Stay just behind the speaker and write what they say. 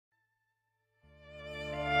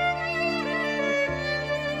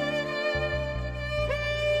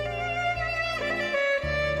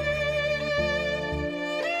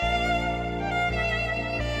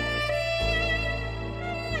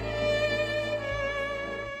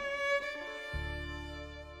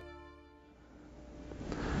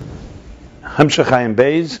Hemshech Ayin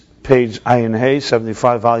Beis, page Ayin Hey,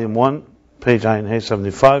 75, volume 1, page Ayin Hey,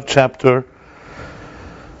 75, chapter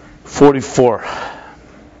 44.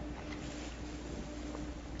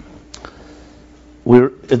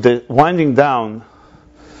 We're winding down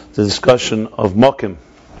the discussion of Mokim,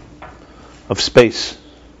 of space.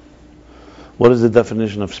 What is the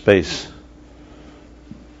definition of space?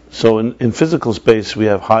 So in physical space we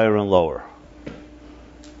have higher and lower.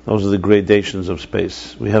 Those are the gradations of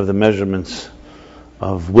space. We have the measurements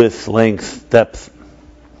of width, length, depth.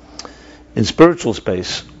 In spiritual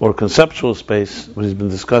space or conceptual space, what he's been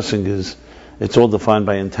discussing is it's all defined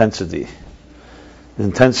by intensity. The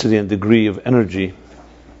intensity and degree of energy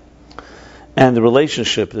and the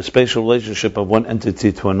relationship, the spatial relationship of one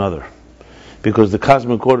entity to another. Because the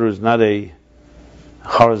cosmic order is not a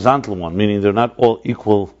horizontal one, meaning they're not all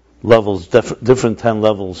equal levels, different 10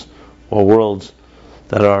 levels or worlds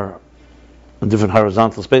that are in different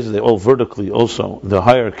horizontal spaces. They all vertically also, the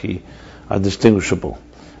hierarchy, are distinguishable.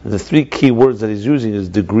 And the three key words that he's using is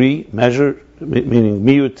degree, measure, meaning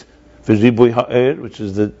miyut, v'ribui ha'er, which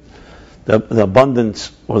is the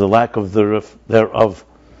abundance or the lack of thereof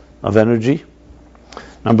of energy.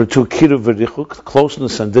 Number 2, kiruv v'richuk,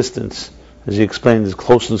 closeness and distance. As he explained, is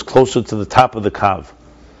closeness closer to the top of the kav,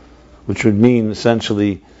 which would mean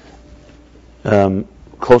essentially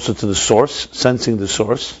closer to the source, sensing the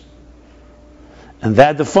source. And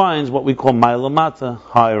that defines what we call ma'alamata,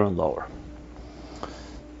 higher and lower.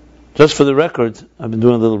 Just for the record, I've been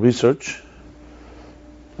doing a little research,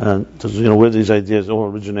 and where these ideas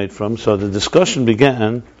all originate from. So the discussion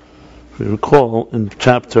began, if you recall, in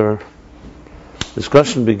chapter.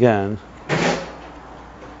 Discussion began.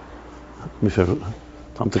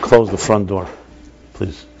 Time to close the front door,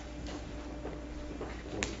 please.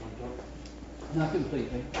 Not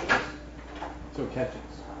completely, so it catches.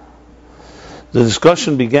 The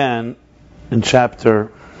discussion began in chapter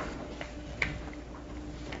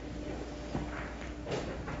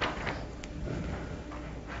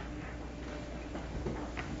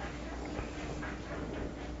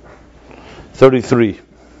 33.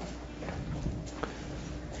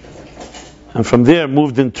 And from there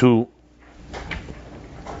moved into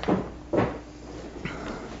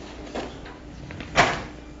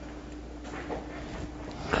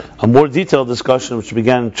a more detailed discussion which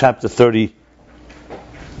began in chapter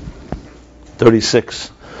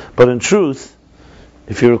 36. But in truth,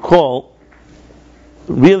 if you recall,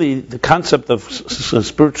 really the concept of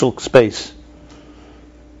spiritual space,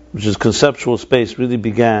 which is conceptual space, really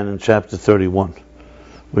began in chapter 31,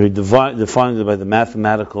 where he defined it by the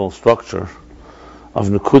mathematical structure of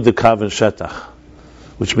Nakuda, Kav, and Shetach,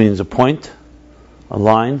 which means a point, a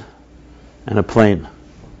line, and a plane,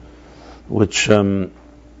 which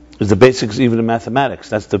is the basics even in mathematics.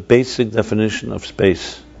 That's the basic definition of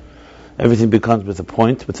space. Everything becomes with a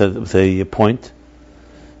point, with a point.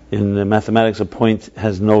 In mathematics, a point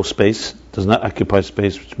has no space, does not occupy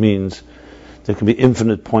space, which means there can be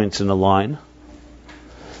infinite points in a line.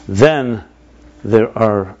 Then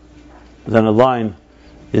a line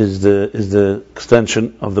is the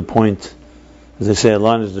extension of the point. As they say, a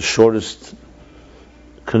line is the shortest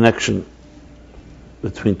connection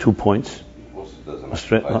between 2 points. Also doesn't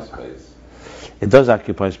occupy space. It does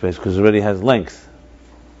occupy space because it already has length.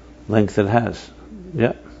 Length it has.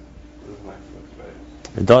 Yeah.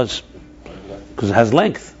 It does. Because it has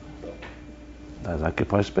length. It does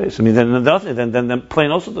occupy space. I mean, then the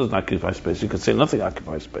plane also doesn't occupy space. You could say nothing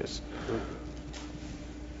occupies space.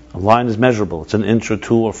 A line is measurable. It's an inch or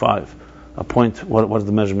 2 or 5. A point, what are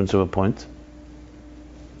the measurements of a point?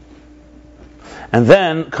 And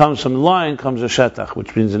then from the line comes a shetach,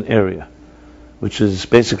 which means an area, which is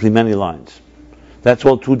basically many lines. That's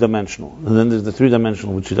all two-dimensional. And then there's the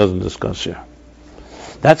three-dimensional, which he doesn't discuss here.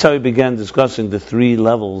 That's how he began discussing the 3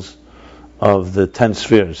 levels of the 10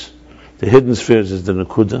 spheres. The hidden spheres is the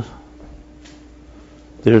Nakuda.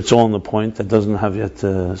 There it's all in the point that doesn't have yet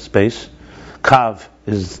space. Kav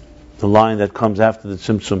is the line that comes after the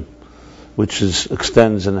Tzimtzum, which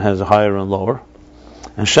extends and has a higher and lower.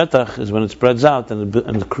 And Shetach is when it spreads out and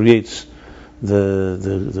it creates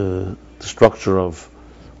the structure of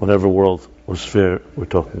whatever world or sphere we're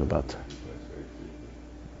talking about.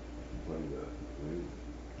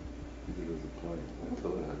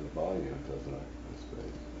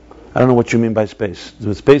 I don't know what you mean by space.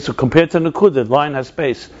 The space, compared to Nakuda, line has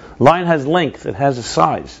space. Line has length, it has a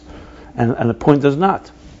size. And a point does not.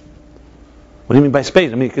 What do you mean by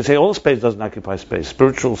space? I mean, you could say all space doesn't occupy space.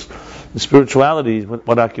 Spirituality,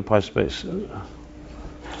 what occupies space?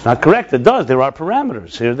 It's not correct, it does. There are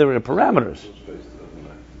parameters. There are parameters.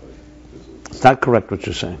 It's not correct what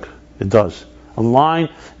you're saying. It does. A line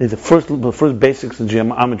is the first basics of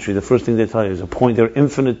geometry. The first thing they tell you is a point. There are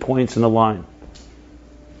infinite points in a line.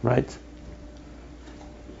 Right?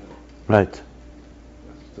 Right.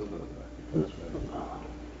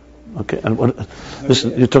 Okay. And what?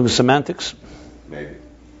 Listen, you're talking semantics. Maybe.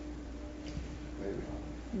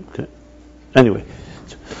 Okay. Anyway,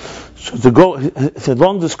 so to go, it's a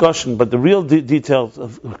long discussion, but the real details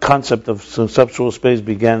of concept of conceptual space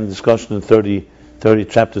began discussion in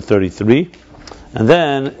chapter 33, and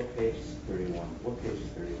then. What page is 31? What page is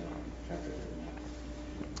 31? Chapter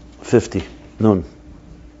 31. 50.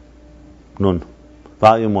 Nun.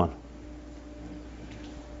 Volume 1.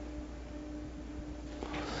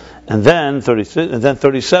 And then 36, and then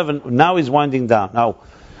 37. Now he's winding down. Now,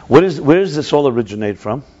 where does this all originate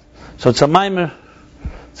from? So it's a maimer.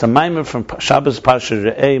 It's a maimer from Shabbos Parsha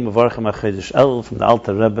Re'eh Mevarchem HaChedesh El from the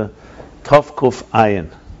Alter Rebbe Tov Kuf Ayin.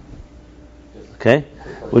 Okay,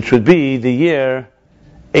 which would be the year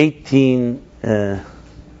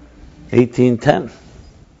 1810.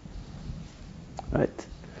 Right,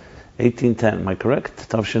 1810. Am I correct?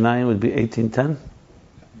 Tov Shenayim would be 1810.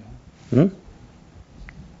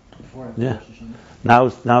 Yeah. Now,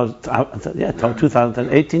 2010,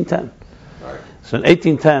 1810. Right. So in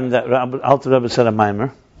 1810, that Alter Rebbe said a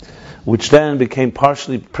maimer, which then became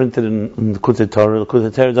partially printed in the Likutei Torah. The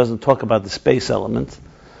Likutei Torah doesn't talk about the space element,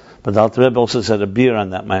 but the Alter Rebbe also said a beer on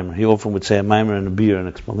that maimer. He often would say a maimer and a beer, an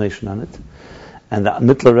explanation on it. And the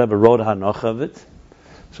Mittler Rebbe wrote a hanocha of it.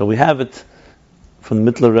 So we have it from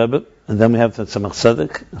the Mittler Rebbe, and then we have the Tzemach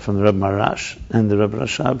Tzedek from the Rebbe Marash and the Rebbe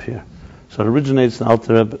Rashab here. So it originates in the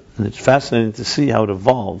Alter Rebbe, and it's fascinating to see how it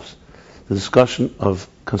evolves, the discussion of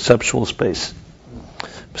conceptual space,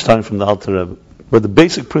 starting from the Alter Rebbe. But the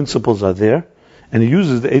basic principles are there, and he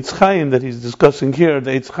uses the Eitz Chaim that he's discussing here,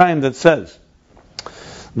 the Eitz Chaim that says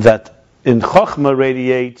that in Chochmah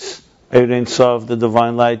radiates Ein Sof, the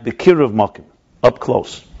divine light, Bekirav Makim, up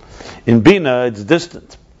close. In Bina, it's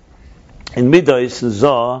distant. In Midas and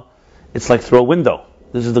Zoh, it's like through a window.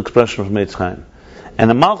 This is the expression from Eitz Chaim. And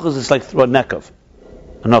in Malchus, it's like through a nokov,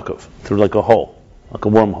 through like a hole, like a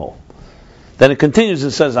wormhole. Then it continues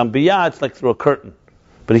and says, on Biyah, it's like through a curtain.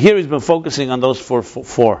 But here he's been focusing on those four.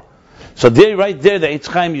 So there, right there, the Eitz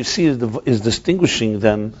Chaim you see is distinguishing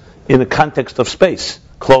them in the context of space.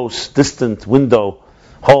 Close, distant, window,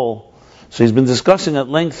 hole. So he's been discussing at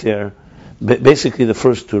length here, basically the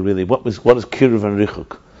first two really. What is Kiruv and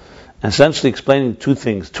Richuk? And essentially explaining two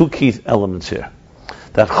things, two key elements here.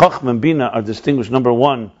 That Chochmah and Bina are distinguished, number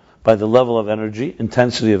one, by the level of energy,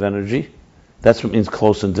 intensity of energy. That's what means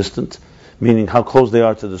close and distant, meaning how close they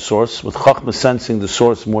are to the source, with Chochmah sensing the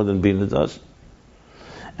source more than Bina does.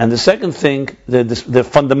 And the second thing, they're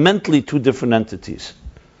fundamentally two different entities.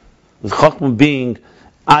 With Chochmah being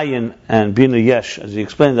Ayin and Bina Yesh, as he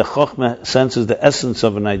explained, the Chochmah senses the essence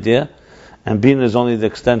of an idea, and Bina is only the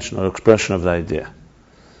extension or expression of the idea.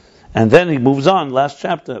 And then he moves on, last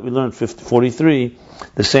chapter, we learned 43,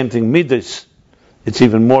 the same thing, Midas, it's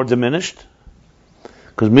even more diminished,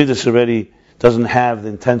 because Midas already doesn't have the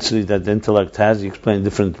intensity that the intellect has. He explained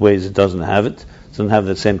different ways it doesn't have it. It doesn't have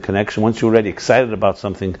that same connection. Once you're already excited about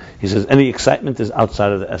something, he says, any excitement is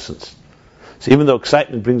outside of the essence. So even though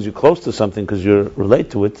excitement brings you close to something because you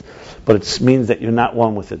relate to it, but it means that you're not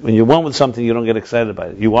one with it. When you're one with something, you don't get excited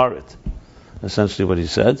about it. You are it. Essentially what he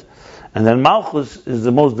said. And then Malchus is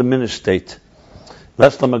the most diminished state.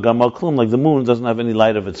 Less than like the moon doesn't have any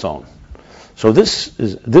light of its own. So this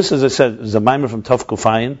as I said, is a maimer from Tov Kuf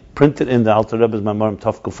Ayin, printed in the Alter Rebbe's Maimer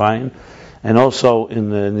Tov Kuf Ayin, and also in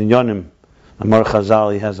the Yonim, Amar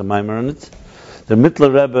Chazal, he has a maimer in it. The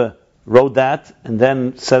Mittler Rebbe wrote that, and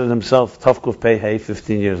then said it himself, Tov Kuf Pei Hey,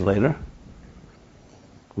 15 years later,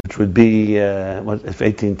 which would be, if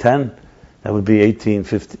 1810, that would be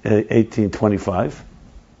 1825.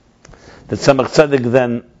 The Tzemach Tzedek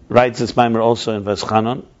then writes this maimer also in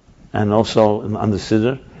Veschanon, and also on the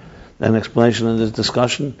Siddur, an explanation in this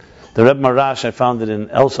discussion. The Reb Marash, I found it in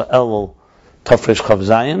Elsa Elul Tofresh Chav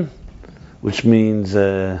Zayin, which means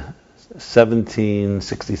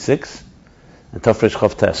 1766, and Tofresh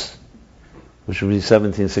Chav Tes, which would be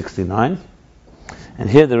 1769. And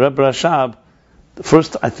here the Reb Rashab, the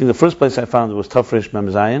first place I found it was Tofresh Mem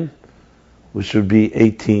Zayin, which would be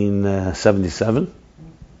 1877.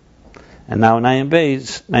 And now in Ayin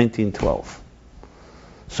Beis, 1912.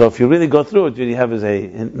 So if you really go through it, what you have is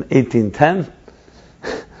in 1810,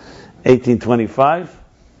 1825.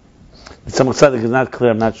 The Tzemach Tzedek is not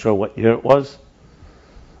clear, I'm not sure what year it was.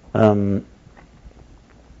 But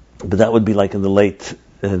that would be like in the late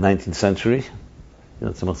 19th century.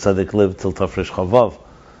 Tzemach Tzedek lived till Tafresh Chavav,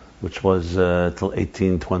 which was till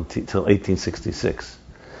 1866.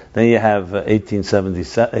 Then you have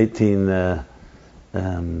 1867,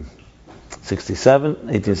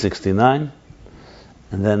 1869,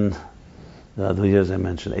 and then the other years I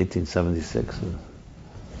mentioned, 1876.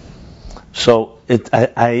 So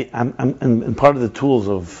I'm in part of the tools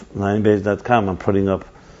of NayimBeis.com.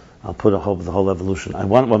 I'll put the whole evolution.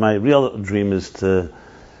 What my real dream is to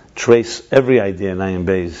trace every idea in Nayim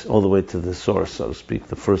Beis all the way to the source, so to speak,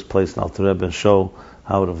 the first place in Alter Rebbe, and show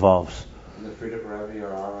how it evolves. And the Frierdiker Rebbe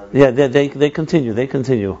or our Rebbe? Yeah, they continue. I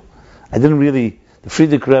didn't really. The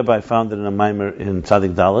Frierdiker Rebbe, I found it in a mimer in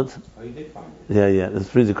Tzadik Daled. Oh, you did find it? Yeah, the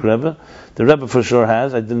Frierdiker Rebbe. The Rebbe for sure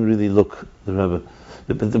has. I didn't really look the Rebbe.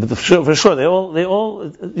 But for sure, they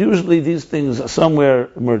all usually these things somewhere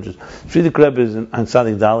emerges. Frierdiker Rebbe is on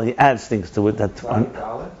Tzadik Daled. He adds things to it that Tzadik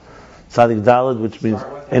Daled? Tzadik Daled, which means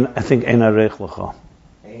I think Ein Areich L'cha.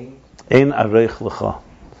 Ein Areich L'cha.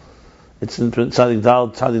 It's in Tzadik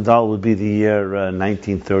Daled. Tzadik Daled would be the year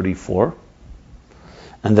 1934.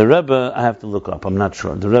 And the Rebbe, I have to look up. I'm not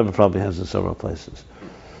sure. The Rebbe probably has it in several places.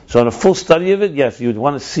 So in a full study of it, yes, you'd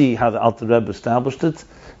want to see how the Alter Rebbe established it,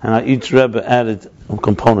 and how each Rebbe added a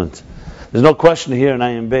component. There's no question here in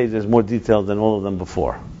Nayim Beis there's more detail than all of them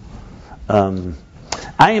before. Nayim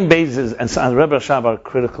Beis and the Rebbe Rashab are a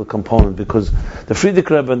critical component, because the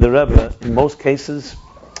Frierdiker Rebbe and the Rebbe, in most cases,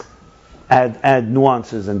 add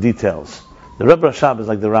nuances and details. The Rebbe Rashab is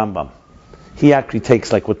like the Rambam. He actually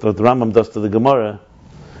takes like what the Rambam does to the Gemara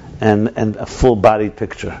and a full-bodied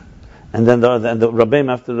picture. And then the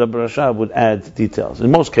Rabbeim after the Rebbe Rashab would add details.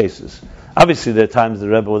 In most cases. Obviously there are times the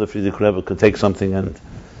Rebbe or the Frierdiker Rebbe could take something and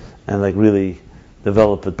like really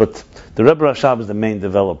develop it. But the Rebbe Rashab is the main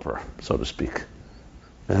developer, so to speak.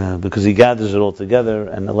 Because he gathers it all together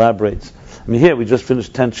and elaborates. I mean, here we just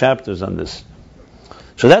finished 10 chapters on this.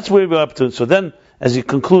 So that's where we're up to. So then, as he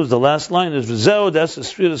concludes, the last line is V'zeo des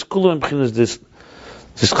esfiras kulu m'chinas dis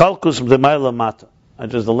chalkus d'mayla mata.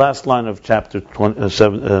 Which is the last line of chapter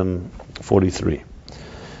 43.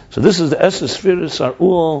 So this is the Esesphiris are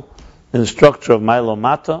all in the structure of Milo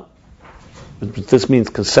Mata. This means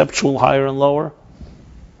conceptual, higher and lower.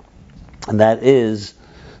 And that is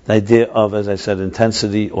the idea of, as I said,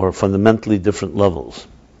 intensity or fundamentally different levels.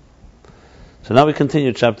 So now we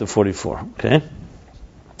continue chapter 44. Okay?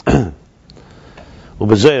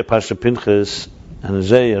 Ubezeir Pasha Pinchas and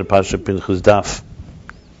Zeir Pasha Pinchas Daf.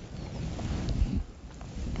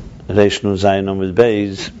 Reishnu Zayin with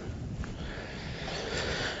Beis,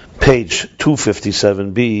 page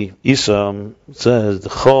 257b. Isa says the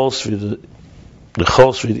Chos with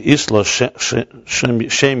Isla Shem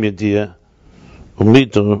Yedia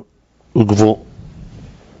Umlider Ugvul.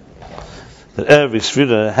 That every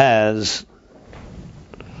Sfira has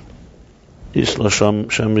Isla Shem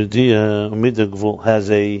Yedia Umlider Ugvul has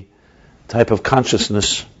a type of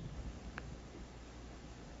consciousness.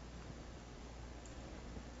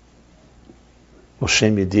 Well,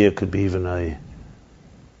 Shem Yediyah could be even a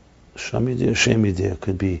Shem Yediyah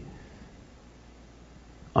could be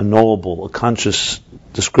a knowable, a conscious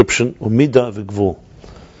description. Umida v'gvul.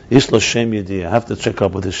 Isla Shem Yediyah. I have to check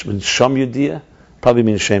up with this. Shem Yediyah probably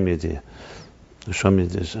means Shem Yediyah. Shem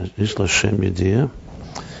Yediyah. Isla Shem Yediyah.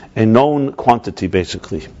 A known quantity,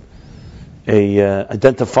 basically. A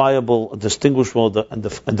identifiable, a distinguishable,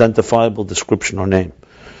 identifiable description or name.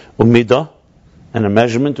 Umida, and a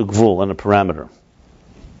measurement, ugvul, and a parameter.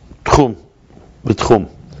 Tchum, b'tchum,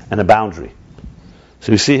 and a boundary.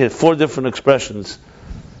 So you see here 4 different expressions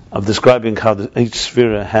of describing how each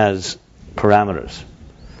sphere has parameters.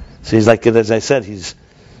 So he's like, as I said, he's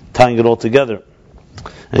tying it all together.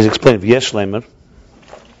 And he's explaining, V'yesh lemer,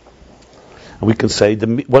 and we can say,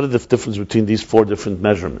 what are the difference between these 4 different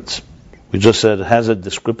measurements? We just said it has a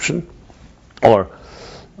description, or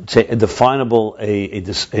say a definable, a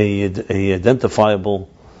identifiable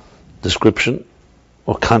description,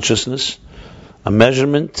 or consciousness, a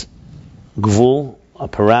measurement, gvul, a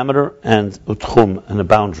parameter, and utchum, and a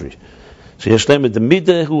boundary. So yeshlem the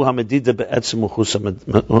midah hu hamedida be'etzimuchus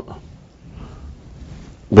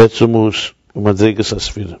umadrigas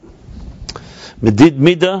asfira. Medid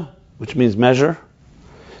midah, which means measure,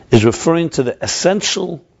 is referring to the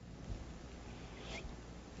essential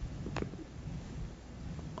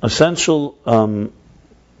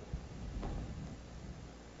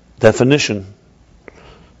definition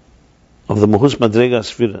of the Muhus Madrega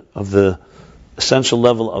sphere, of the essential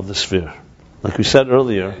level of the sphere. Like we said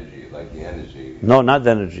earlier. The energy. No, not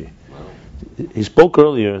the energy. No. He spoke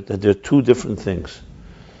earlier that there are 2 different things.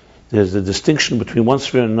 There's the distinction between one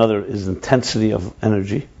sphere and another is intensity of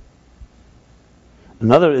energy.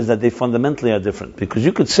 Another is that they fundamentally are different. Because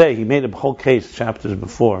you could say, he made a whole case chapters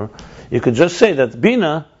before, you could just say that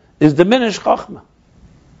Bina is diminished Chachma.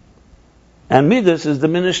 and Midas is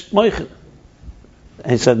diminished moichin.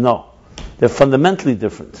 And he said, no, they're fundamentally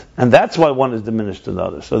different. And that's why one is diminished to the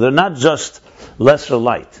other. So they're not just lesser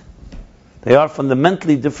light. They are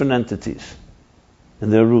fundamentally different entities in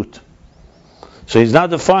their root. So he's now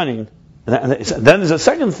defining, and then there's a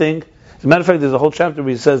second thing. As a matter of fact, there's a whole chapter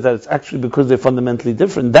where he says that it's actually because they're fundamentally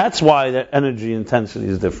different. That's why their energy intensity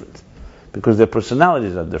is different. Because their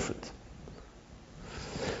personalities are different.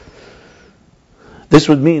 This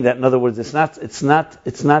would mean that, in other words, it's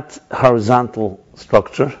not horizontal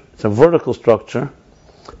structure. It's a vertical structure,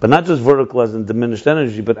 but not just vertical as in diminished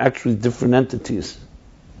energy, but actually different entities.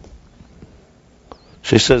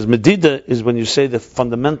 She says, Medida is when you say the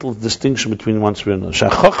fundamental distinction between one sphere and another.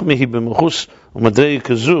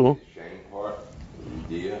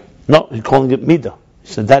 No, he's calling it Mida. He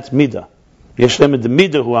said that's Mida. Yeshlem the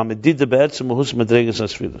Mida who are Medida be'etzem muhus madregas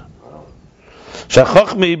asfira.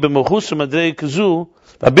 Shachachmi b'muhus madrega kazu,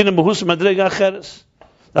 v'abina muhus madrega acheres.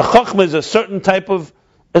 The Chachma is a certain type of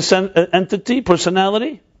entity,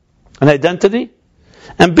 personality, an identity,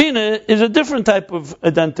 and Bina is a different type of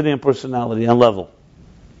identity and personality and level.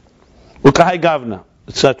 Ukahai Gavna,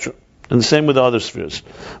 etc. And the same with the other spheres.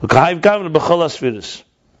 Ukahai Gavna b'chol spheres.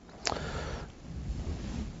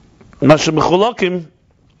 Masha mechulakim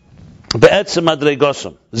be'etzem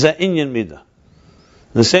madregosam ze inyan mida.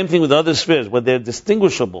 The same thing with the other spheres, where they're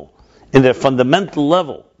distinguishable in their fundamental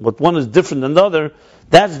level. But one is different than the other.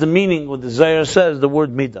 That's the meaning what the Zohar says, the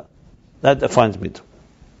word Midah. That defines Midah.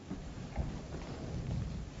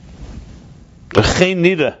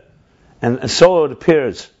 And so it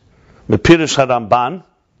appears, from the Pirush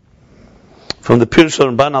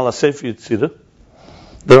HaRamban ala Sefer Yetzirah.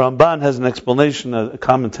 The Ramban has an explanation, a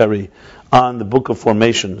commentary on the Book of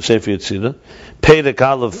Formation, Sefer Yetzirah. Perek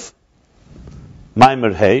Aleph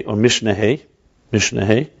Maimer Hey, or Mishnah Hey.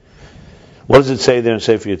 What does it say there in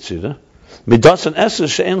Sefer Yetzirah? Midas and Eser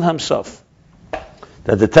she'en hamsof.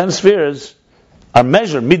 That the 10 spheres are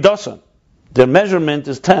measured, midasan. Their measurement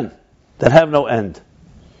is 10, that have no end.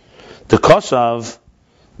 The Kosav,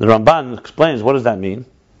 the Ramban explains, what does that mean?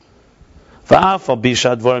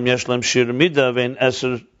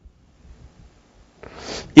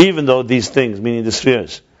 Even though these things, meaning the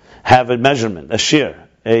spheres, have a measurement, a shear,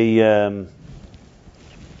 a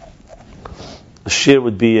shear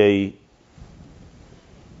would be a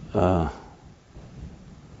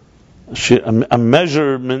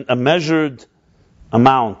measured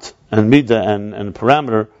amount and midah and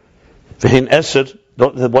parameter. V'hin eser.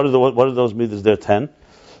 What are those midas? They're 10.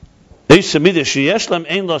 Yet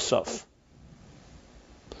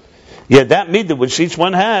that midah which each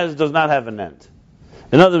one has does not have an end.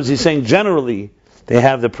 In other words, he's saying generally they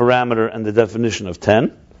have the parameter and the definition of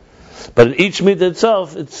 10, but in each midah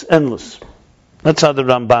itself it's endless. That's how the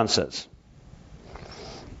Ramban says.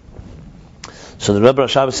 So the Rebbe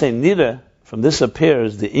Rashab is saying, Nira, from this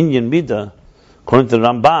appears the Inyan Midah, according to the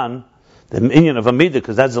Ramban, the Inyan of a Midah,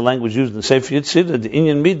 because that's the language used in Sefer Yetzirah, the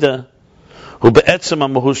Inyan Midah, who be'etzem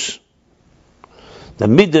ha'mahus. The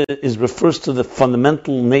Midah refers to the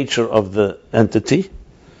fundamental nature of the entity.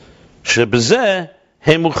 Shebezeh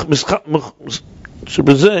he mischalkim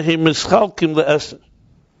le'eser.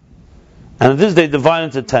 And this they divide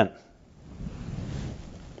into 10.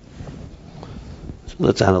 So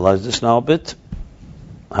let's analyze this now a bit.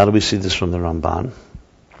 How do we see this from the Ramban?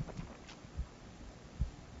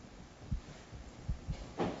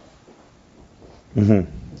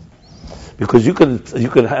 Because you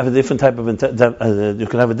could have a different type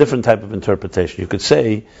of interpretation. You could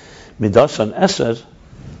say midas and eser,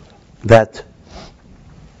 that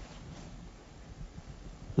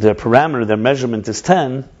their parameter, their measurement is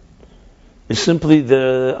 10, is simply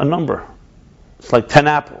a number. It's like 10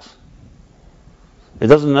 apples. It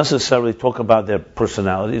doesn't necessarily talk about their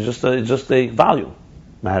personality. It's just a volume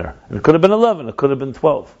matter. And it could have been 11. It could have been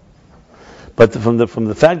 12. But from the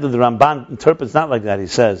fact that the Ramban interprets not like that, he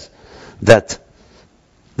says that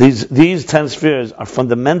these 10 spheres are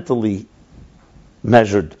fundamentally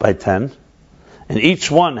measured by 10, and each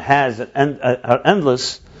one are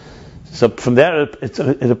endless. So from there,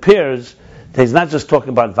 it appears that he's not just talking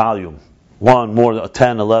about volume, 1, more,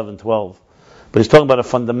 10, 11, 12, but he's talking about a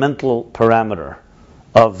fundamental parameter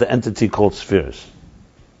of the entity called spheres.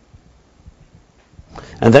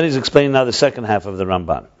 And then he's explaining now the second half of the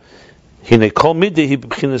Ramban. Hine kol midah hi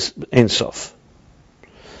b'chinas ein sof.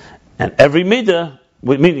 And every midah,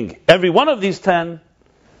 meaning every one of these 10,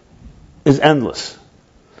 is endless.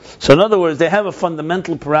 So in other words, they have a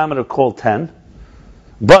fundamental parameter called 10,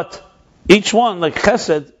 but each one, like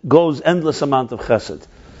chesed, goes endless amount of chesed.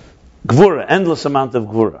 Gvura, endless amount of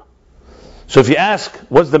gvura. So if you ask,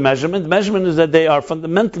 what's the measurement? The measurement is that they are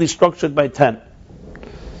fundamentally structured by 10.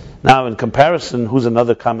 Now, in comparison, who's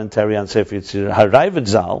another commentary on Sefer Yetzirah? HaRavid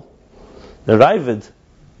Zal, the Ravid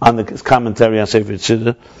on the commentary on Sefer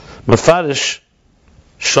Yetzirah, Mefarish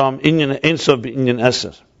Sham Inyan Ein Sof B'Inyan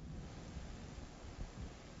Eser.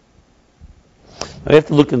 We have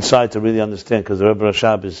to look inside to really understand, because the Rebbe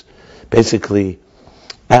Rashab is basically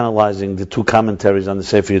analyzing the two commentaries on the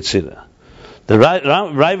Sefer Yetzirah. The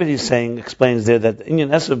Ravid he's saying explains there that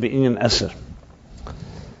Inyan Eser B'Inyan Eser.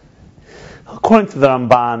 According to the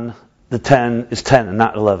Ramban, the 10 is 10 and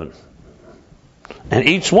not 11. And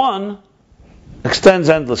each one extends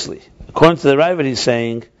endlessly. According to the Ravid,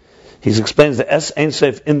 he explains the Es Ein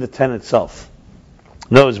Sof in the 10 itself.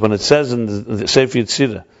 Notice when it says in the Sefer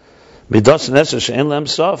Yetzirah, Midas and Eser She'en Lehem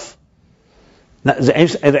Sof, the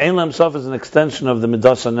Ein Lehem Sof is an extension of the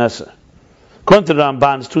Midas and Eser. According to the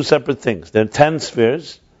Ramban, it's two separate things. There are 10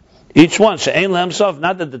 spheres. Each one, She'en Lehem Sof,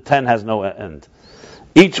 not that the 10 has no end.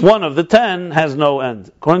 Each one of the 10 has no end.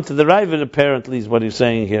 According to the Ravid, apparently, is what he's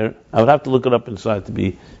saying here. I would have to look it up inside to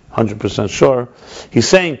be 100% sure. He's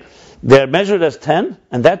saying they're measured as 10,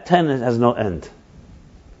 and that 10 has no end.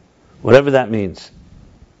 Whatever that means.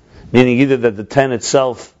 Meaning either that the 10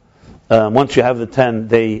 itself, once you have the 10,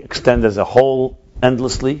 they extend as a whole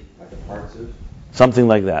endlessly. Like the parts is? Something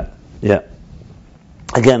like that. Yeah.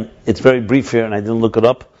 Again, it's very brief here, and I didn't look it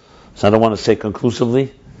up, so I don't want to say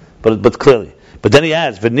conclusively, but clearly. But then he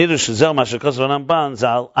adds, "V'niru shezel mashakos v'Ramban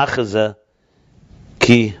zal achaze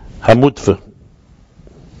ki hamutve."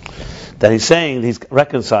 That he's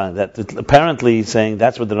reconciling that. Apparently, he's saying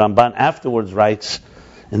that's what the Ramban afterwards writes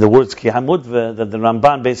in the words ki hamutve. That the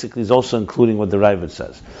Ramban basically is also including what the Ravid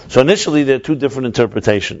says. So initially, there are two different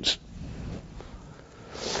interpretations.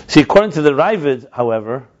 See, according to the Ravid,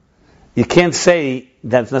 however, you can't say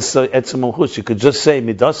that's necessarily etzem malchus. You could just say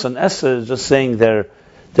midas and eser, just saying their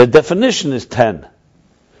definition is 10.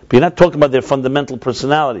 But you're not talking about their fundamental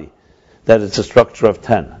personality, that it's a structure of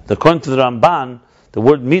 10. According to the Ramban, the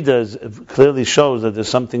word midah clearly shows that there's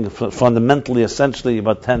something fundamentally, essentially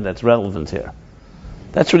about 10 that's relevant here.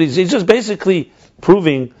 That's what he's just basically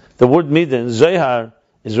proving the word midah in Zohar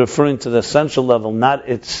is referring to the essential level, not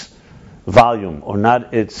its volume, or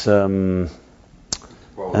not its, it's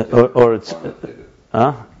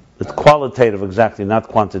qualitative, exactly, not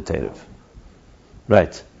quantitative.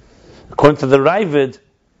 Right. According to the Ravid,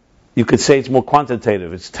 you could say it's more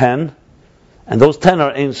quantitative. It's 10, and those 10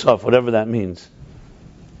 are Ein Sof, whatever that means,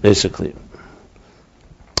 basically.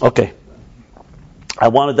 Okay. I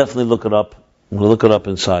want to definitely look it up. I'm going to look it up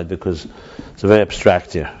inside because it's very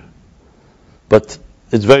abstract here. But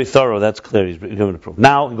it's very thorough, that's clear. He's given a proof.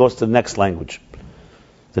 Now he goes to the next language.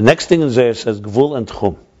 The next thing in Zohar says Gvul and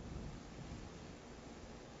Tchum.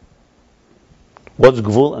 What's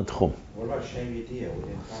Gvul and Tchum? What about Shem Yediyah? We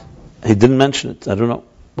didn't talk about that. He didn't mention it. I don't know.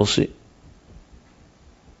 We'll see.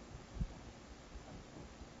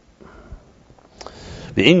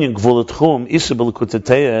 The Inyan Gvul and Tchum, Isa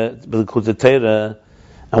B'Likutei Torah,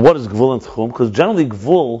 and what is Gvul and Tchum? Because generally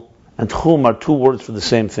Gvul and Tchum are two words for the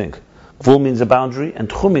same thing. Gvul means a boundary, and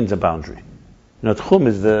Tchum means a boundary. You know, Tchum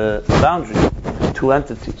is the boundary between two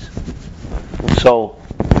entities. So,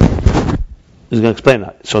 he's going to explain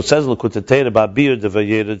that. So it says, L'Likutei Torah ba'bir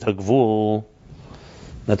devayered ha'gvul.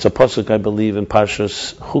 That's a pasuk, I believe, in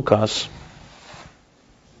Parshas Chukas.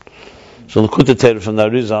 So L'Likutei Torah from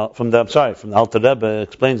the Alter Rebbe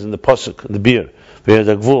explains in the pasuk, in the bir, v'yered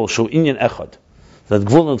ha'gvul, shu inyan echad. That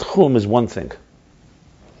Gvul and Tchum is one thing.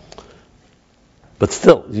 But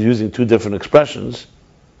still, you're using two different expressions,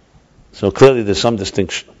 so clearly there's some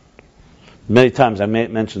distinction. Many times I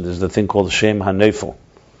mentioned there's the thing called Shem HaNefel.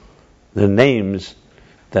 The names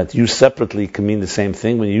that used separately can mean the same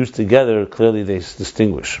thing. When you use together, clearly they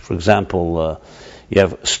distinguish. For example, you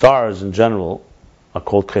have stars in general are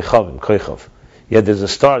called Kochav. Yet there's a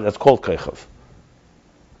star that's called Kochav.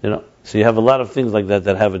 You know, so you have a lot of things like that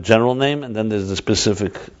have a general name, and then there's the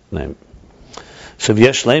specific name. So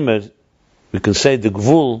v'yesh leimer, we can say the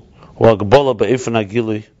Gvul or Agbola be'ifan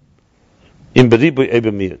agili in beribu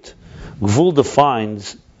ebemiyut. Gvul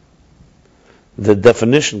defines the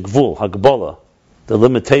definition, Gvul, Hagbola, the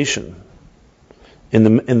limitation in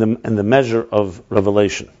the measure of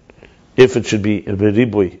revelation. If it should be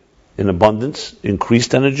beribui, in abundance,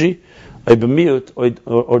 increased energy, ebemiyut,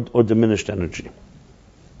 or diminished energy.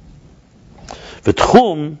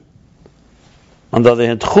 V'tchum, on the other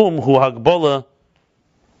hand, Tchum hu Hagbola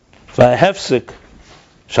v'hefsik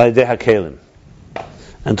shaydei hakelim.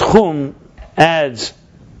 And Tchum adds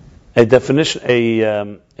a definition,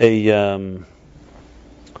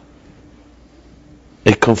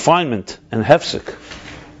 a confinement and hefsik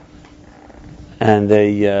and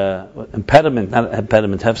a impediment, not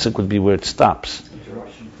impediment, hefsek would be where it stops.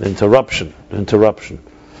 Interruption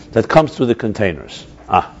that comes through the containers.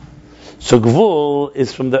 So gvul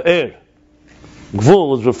is from the air.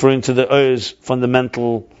 Gvul is referring to the air's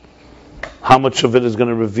fundamental, how much of it is going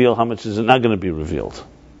to reveal, how much is it not going to be revealed.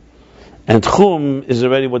 And tchum is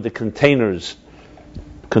already what the containers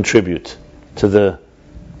contribute to the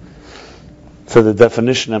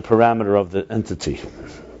definition and parameter of the entity.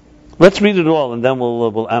 Let's read it all and then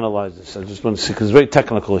we'll analyze this. I just want to see, because it's very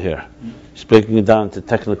technical here. He's breaking it down to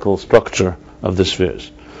technical structure of the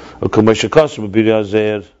spheres. Like it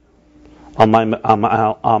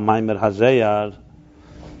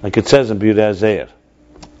says in Birei Hazeir.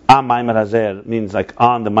 Maimer Hazeir means like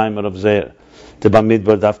on the Maimer of Zeir. The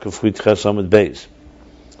Bamidbar Dafka Fruit Chesamid Beis.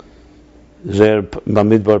 Zeir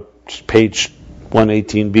Bamidbar page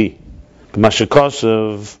 118b.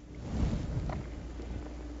 B'mashakosov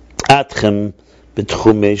Atchem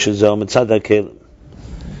B'tchumei Shezel Mitzad HaKelim.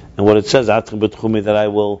 And what it says, Atchem B'tchumei, that I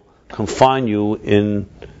will confine you in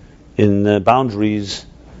boundaries.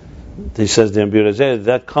 He says there in Birei Hazeir,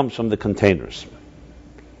 that comes from the containers.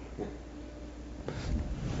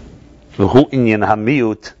 V'hu inyan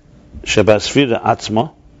hamiyut shebasfira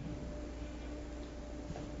atzma.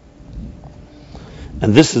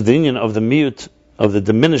 And this is the inyan of the miyut, of the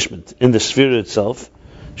diminishment in the sphere itself.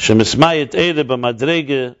 Shemismayit eire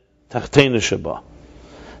b'madrege tachteina sheba.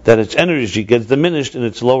 That its energy gets diminished in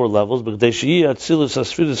its lower levels, in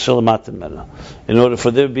order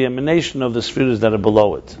for there to be emanation of the spheres that are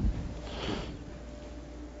below it.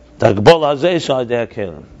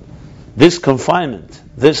 This confinement,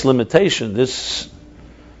 this limitation, this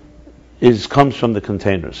comes from the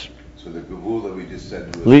containers. So the gavul that we just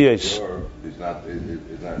said is not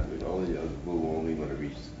only a gavul only when it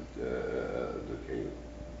reaches the cave.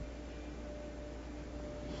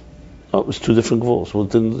 Oh, it was two different goals. Well, he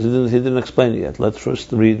didn't explain it yet. Let's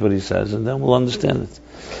first read what he says, and then we'll understand it.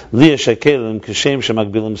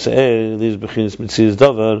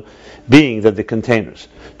 Being that the containers,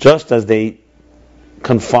 just as they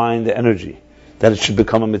confine the energy, that it should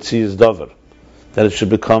become a mitzias davar, that it should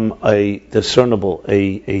become a discernible,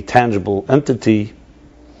 a tangible entity.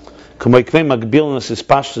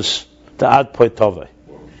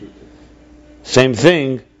 Same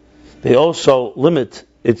thing, they also limit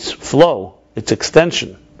its flow, its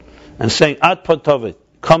extension, and saying ad potove,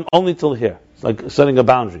 come only till here. It's like setting a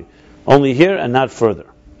boundary, only here and not further.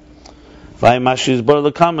 And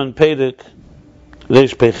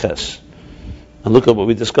look at what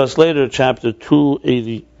we discussed later, chapter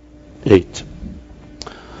 288.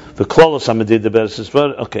 The klolos hamadid beresis.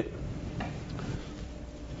 Okay.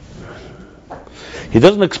 He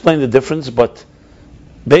doesn't explain the difference, but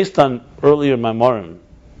based on earlier Maimorim,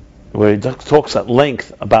 where he talks at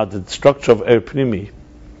length about the structure of Er Pnimi,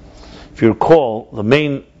 if you recall, the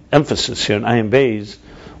main emphasis here in Ayin Beis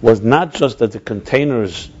was not just that the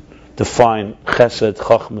containers define Chesed,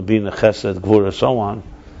 Chochmah, Bina, Chesed, Gvura, so on,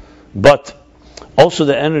 but also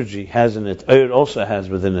the energy has in it, Er also has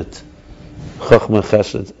within it Chochmah,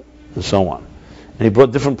 Chesed, and so on. And he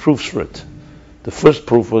brought different proofs for it. The first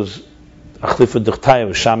proof was Achlifa Duchtaya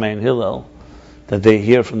with Shammai and Hillel, that they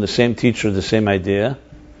hear from the same teacher the same idea,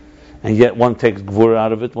 and yet one takes Gvura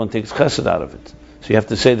out of it, one takes Chesed out of it. So you have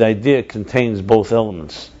to say the idea contains both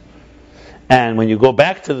elements. And when you go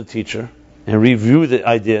back to the teacher and review the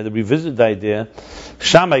idea, revisit the idea,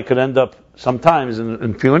 Shammai could end up sometimes, in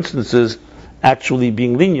a few instances, actually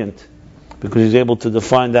being lenient, because he's able to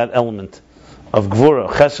define that element of Gvura,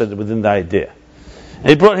 Chesed, within the idea.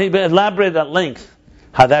 And he elaborated at length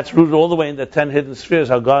how that's rooted all the way in the 10 hidden spheres,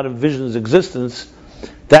 how God envisions existence.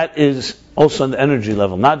 That is also on the energy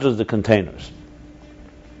level, not just the containers.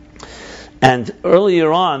 And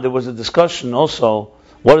earlier on, there was a discussion also,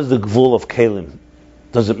 what is the gvul of Kalim?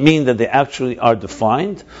 Does it mean that they actually are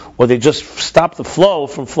defined, or they just stop the flow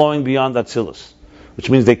from flowing beyond Atzilus? Which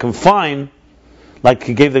means they confine, like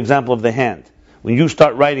he gave the example of the hand. When you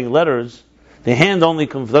start writing letters, the hand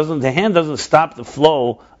doesn't stop the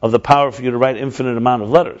flow of the power for you to write infinite amount of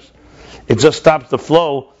letters. It just stops the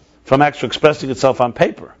flow from actually expressing itself on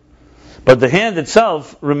paper. But the hand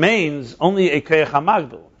itself remains only a koyach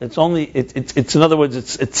hamagdil. It's in other words,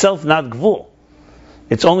 it's itself not gvul.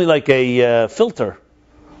 It's only like a filter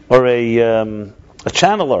or a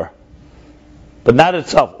channeler, but not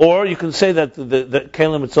itself. Or you can say that the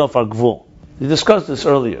kelim itself are gvul. We discussed this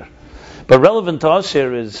earlier. But relevant to us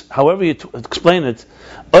here is, however you explain it,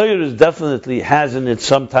 Oyer is definitely has in it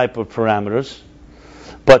some type of parameters,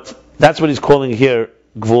 but that's what he's calling here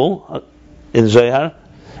gvul in Zohar,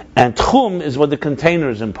 and tchum is what the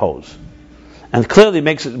containers impose. And clearly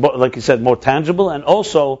makes it, like you said, more tangible, and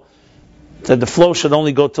also that the flow should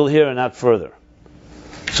only go till here and not further.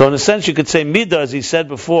 So in a sense, you could say Midah, as he said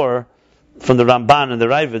before, from the Ramban and the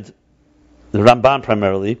Ravid, the Ramban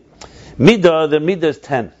primarily, the Midah is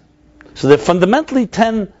 10. So they're fundamentally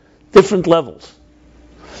 10 different levels.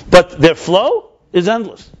 But their flow is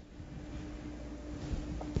endless.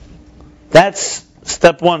 That's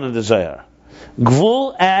step one in the Zohar.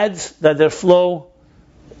 Gvul adds that their flow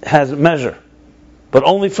has a measure, but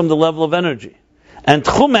only from the level of energy. And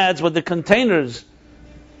Tchum adds what the containers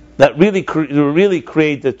that really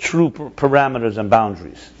create the true parameters and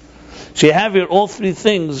boundaries. So you have here all three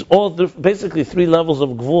things, basically three levels of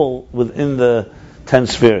Gvul within the 10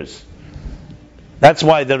 spheres. That's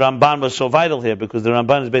why the Ramban was so vital here, because the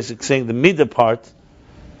Ramban is basically saying the Midah part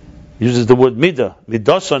uses the word Midah,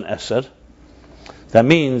 Midason Eser. That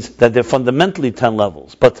means that they're fundamentally 10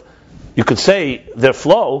 levels. But you could say their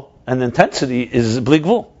flow and intensity is Bli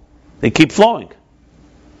Gvul. They keep flowing.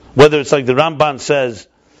 Whether it's like the Ramban says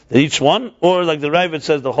that each one, or like the Ravid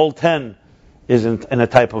says the whole 10 is in a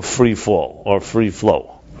type of free fall, or free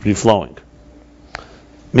flow, free flowing. I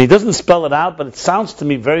mean, he doesn't spell it out, but it sounds to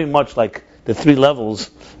me very much like the three levels,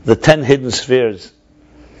 the 10 hidden spheres.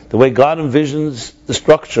 The way God envisions the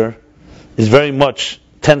structure is very much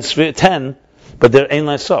 10, but they're Ein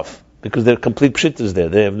Lai Sof, because they're complete pshittas there.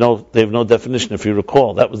 They have no definition, if you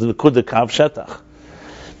recall. That was the Nekuda Kav Shetach.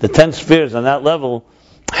 The 10 spheres on that level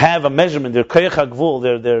have a measurement. They're Koyach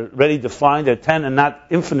HaGvul, they're ready to find. They're 10 and not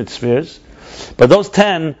infinite spheres. But those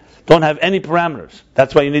 10 don't have any parameters.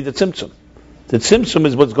 That's why you need the Tzimtzum. The Tzimtzum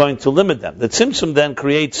is what's going to limit them. The Tzimtzum then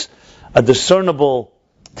creates a discernible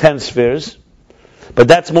 10 spheres, but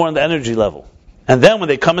that's more on the energy level. And then when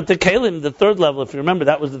they come into Kalim, the third level, if you remember,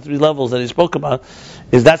 that was the three levels that he spoke about,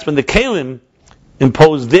 is that's when the Kalim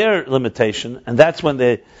impose their limitation, and that's when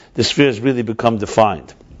the spheres really become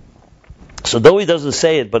defined. So though he doesn't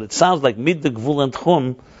say it, but it sounds like Midah, Gvul, and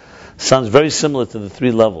Tchum sounds very similar to the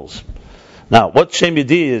three levels. Now, what Shem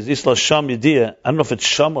Yediyah is, Isla Sham Yediyah, I don't know if it's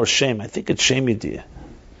Sham or Shem, I think it's Shem Yediyah.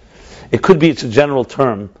 It could be it's a general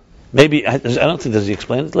term. Maybe, I don't think, does he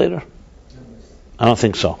explain it later? I don't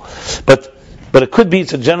think so. But it could be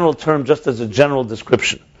it's a general term, just as a general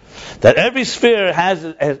description. That every sphere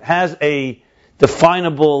has a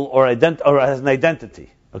definable or has an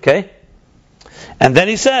identity. Okay? And then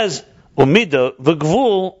he says, Umida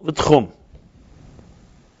v'gvul v'tchum.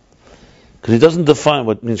 Because he doesn't define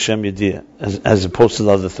what means Shem Yediyah as opposed to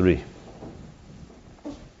the other three.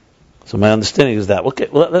 So my understanding is that. Okay,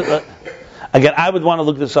 well, again, I would want to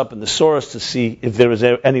look this up in the source to see if there is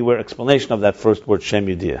anywhere explanation of that first word, Shem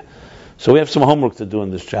Yediyah. So we have some homework to do in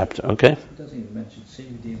this chapter, okay? It doesn't even mention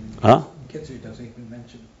Shem Yediyah. Huh? Kitzur doesn't even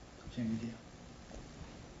mention Shem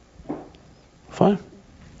Yediyah. Fine.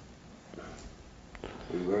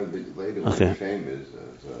 We learned later Okay. what shame is.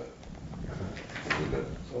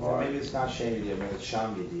 So maybe it's not Shem Yediyah, but it's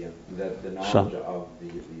Sham Yediyah, the knowledge Sham. of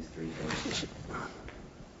these three things.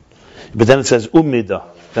 But then it says Umida.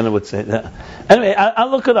 Then it would say that. Anyway, I'll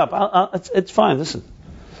look it up. It's fine. Listen,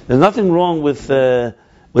 there's nothing wrong with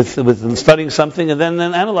studying something and then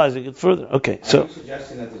analyzing it further. Okay, so Are you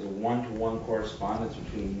suggesting that there's a one-to-one correspondence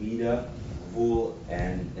between Midah, Gvul,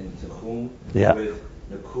 and Tchum Yeah. with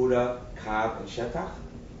Nekuda, Kav, and Shetach?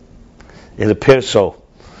 it appears so.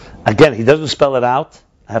 Again, he doesn't spell it out.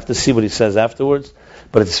 I have to see what he says afterwards.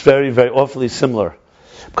 But it's very, very awfully similar.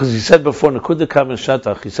 Because he said before, Nekuda, Kav, and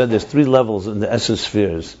Shetach, he said there's three levels in the Esser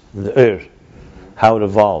spheres, in the how it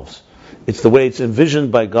evolves. It's the way it's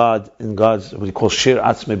envisioned by God in God's, what he calls Shir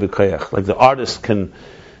Atzmei B'Koyach. Like the artist can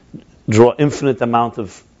draw infinite amount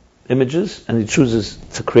of images, and he chooses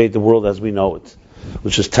to create the world as we know it,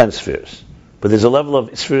 which is 10 spheres. But there's a level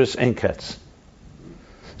of spheres Enketz.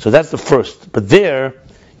 So that's the first. But there,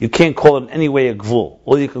 you can't call it in any way a Gvul.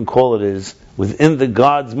 All you can call it is, within the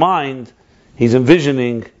God's mind, he's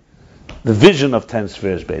envisioning the vision of 10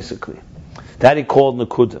 spheres, basically. That he called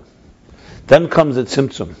Nekuda. Then comes the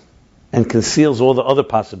Tzimtzum, and conceals all the other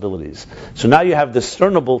possibilities. So now you have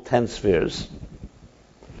discernible 10 spheres.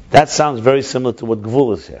 That sounds very similar to what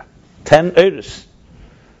Gvul is here. 10 Eiris.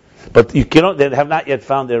 But they have not yet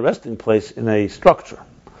found their resting place in a structure.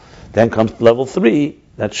 Then comes level 3,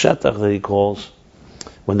 that Shetach that he calls,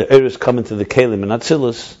 when the Eiris come into the Kalim and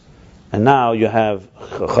Atzilus, and now you have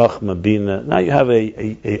Chachma, Bina, now you have a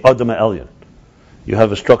Adama Elyon. You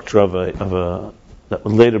have a structure of a that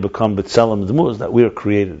will later become B'Tselem D'muz that we are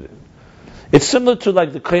created in. It's similar to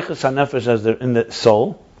like the Keiches HaNefesh as they're in the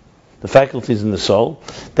soul, the faculties in the soul,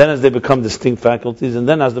 then as they become distinct faculties, and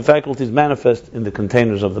then as the faculties manifest in the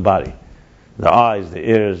containers of the body, the eyes, the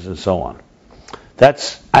ears, and so on.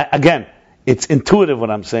 That's, again, it's intuitive what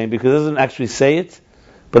I'm saying because it doesn't actually say it,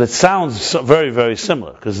 but it sounds very, very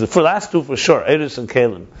similar. Because the last two for sure, Eris and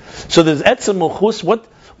Kalim. So there's Etzem Mochus.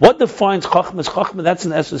 What defines Chachma? Chachma, that's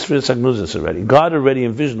an essence for Sagnuzis already. God already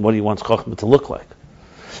envisioned what He wants Chachma to look like.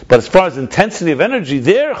 But as far as intensity of energy,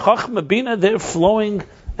 they're Chachma Bina, they're flowing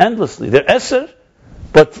endlessly. They're Eser,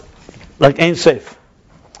 but like Ein Seif.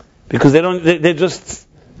 Because they're just...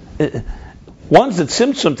 Once the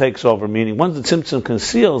Tzimtzum takes over, meaning once the Tzimtzum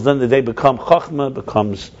conceals, then they become Chachma,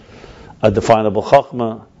 becomes a definable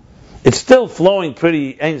Chachma. It's still flowing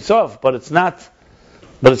pretty Ein Sof, but it's not,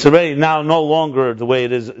 but it's already now no longer the way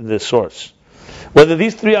it is in the source. Whether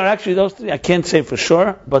these three are actually those three, I can't say for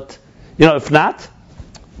sure, but, if not,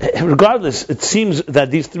 regardless, it seems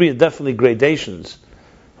that these three are definitely gradations,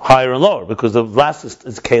 higher and lower, because the last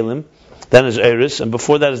is Kalim, then is Eris, and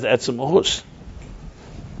before that is the Etzem Mahus.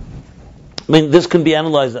 I mean, this can be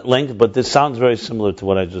analyzed at length, but this sounds very similar to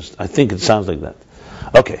what I think it sounds like that.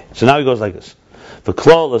 Okay, so now he goes like this. The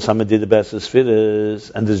Klolas Hamadid Spheres,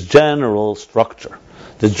 and this general structure,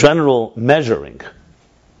 the general measuring,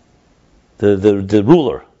 the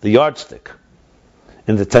ruler, the yardstick,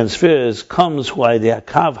 in the 10 spheres comes why the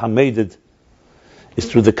Kav Hamadid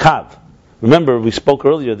is through the Kav. Remember, we spoke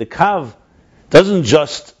earlier, the Kav doesn't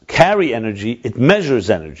just carry energy, it measures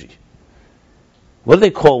energy. What do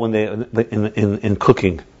they call when they in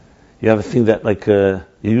cooking? You have a thing that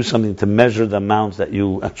you use something to measure the amount that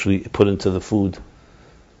you actually put into the food.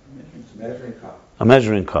 Measuring cup. A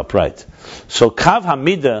measuring cup, right? So Kav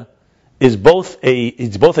Hamida is both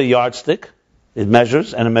a yardstick, it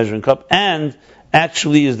measures, and a measuring cup, and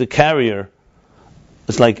actually is the carrier.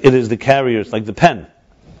 It's like the pen,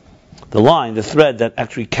 the line, the thread that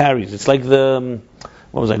actually carries. It's like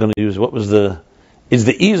what was I going to use? Is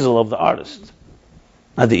the easel of the artist.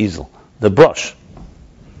 Not the easel, the brush.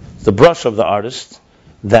 The brush of the artist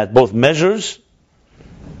that both measures.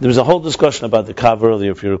 There was a whole discussion about the Kav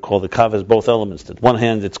earlier, if you recall. The Kav has both elements. That one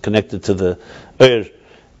hand it's connected to the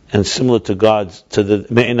and similar to God's, to the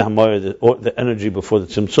Me'in HaMoyer, the energy before the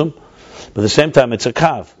Tzimtzum. But at the same time it's a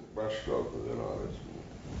Kav. Brushstroke of an artist.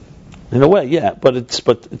 In a way, yeah, but it's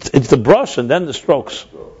the brush and then the strokes.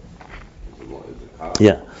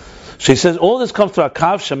 Yeah. So he says all this comes to a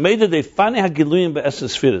Kav Shemeda Defane Hagiluyim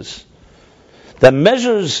Be'eses Spheres, that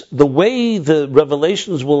measures the way the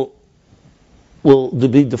revelations will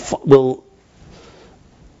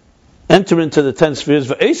enter into the 10 spheres,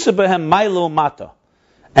 Ve'esa Behem Mailo Mata,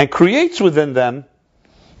 and creates within them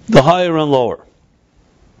the higher and lower,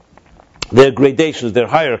 their gradations, their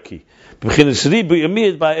hierarchy. In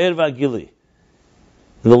the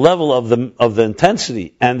level of the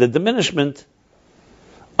intensity and the diminishment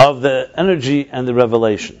of the energy and the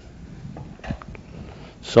revelation.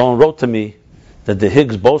 Someone wrote to me that the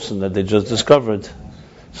Higgs boson that they just discovered,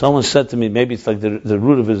 someone said to me, maybe it's like the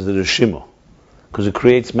root of it is the Rishimo, because it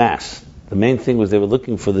creates mass. The main thing was they were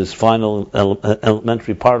looking for this final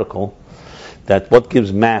elementary particle, that what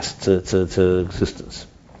gives mass to existence.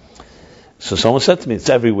 So someone said to me, it's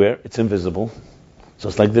everywhere, it's invisible. So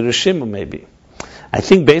it's like the Rishimo maybe. I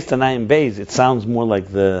think based on Ayin Beis, it sounds more like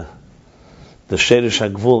the Sheresh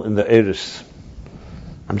HaGvul in the Eris.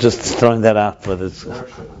 I'm just throwing that out for this.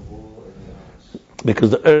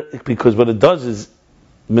 Because what it does is,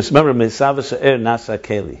 remember, Mesavas Ha'er Nasa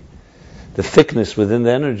Keli. The thickness within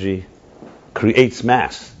the energy creates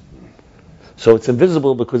mass. So it's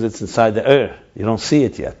invisible because it's inside the air. You don't see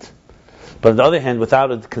it yet. But on the other hand,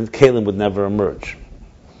 without it, Kalim would never emerge.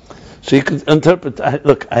 So you can interpret, I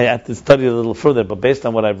have to study a little further, but based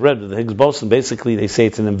on what I've read with the Higgs boson, basically they say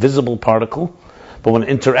it's an invisible particle, but when it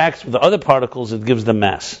interacts with the other particles, it gives them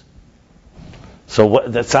mass. So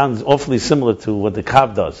that sounds awfully similar to what the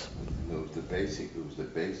Kav does. It was the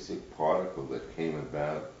basic particle that came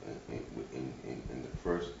about in the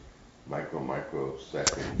first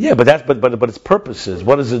microsecond. Yeah, but its purpose is,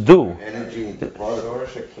 what does it do? Energy into particle.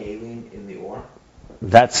 in the ore.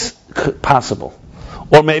 That's possible.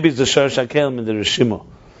 Or maybe it's the Sharash HaKelim in the Rishimo.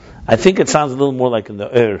 I think it sounds a little more like in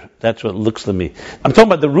the air. That's what it looks to me. I'm talking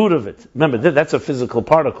about the root of it. Remember, that's a physical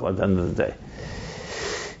particle at the end of the day.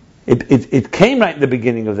 It came right in the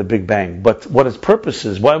beginning of the Big Bang, but what its purpose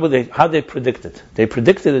is, how they predict it? They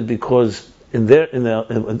predicted it because in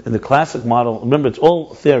the classic model, remember it's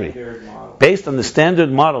all theory. Based on the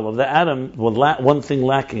standard model of the atom, one thing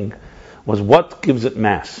lacking was what gives it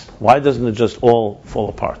mass. Why doesn't it just all fall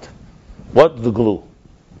apart? What's the glue?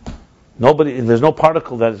 There's no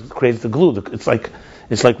particle that creates the glue. It's like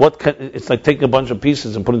taking a bunch of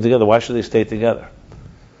pieces and putting them together. Why should they stay together?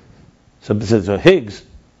 So Higgs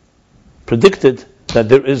predicted that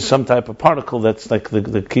there is some type of particle that's like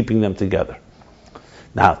the keeping them together.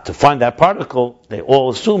 Now, to find that particle, they all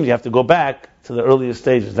assume you have to go back to the earliest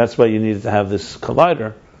stages. That's why you needed to have this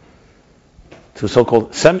collider to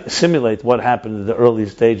so-called simulate what happened in the early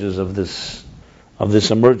stages of this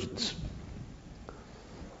emergence.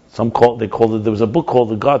 They called it. There was a book called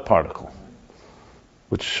The God Particle,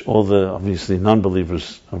 which all the obviously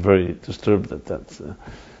non-believers are very disturbed at that.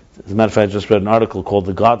 As a matter of fact, I just read an article called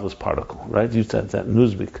The Godless Particle. Right? You said that in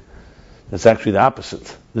Newsweek. That's actually the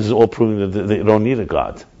opposite. This is all proving that they don't need a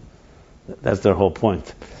God. That's their whole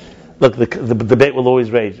point. Look, the debate will always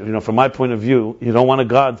rage. From my point of view, you don't want a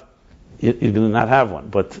God, you're going to not have one.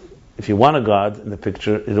 But if you want a God in the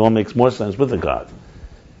picture, it all makes more sense with a God.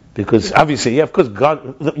 Because obviously, of course,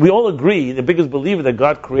 God, we all agree, the biggest believer, that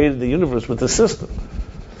God created the universe with a system.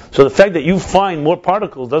 So the fact that you find more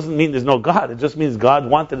particles doesn't mean there's no God. It just means God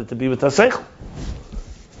wanted it to be with Haseichel.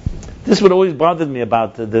 This would always bother me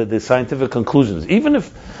about the scientific conclusions. Even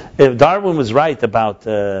if Darwin was right about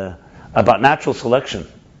natural selection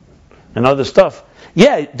and other stuff,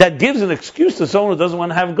 that gives an excuse to someone who doesn't want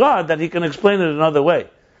to have God that he can explain it another way.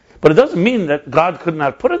 But it doesn't mean that God could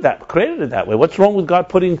not created it that way. What's wrong with God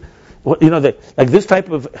putting, like this type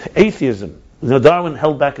of atheism? Darwin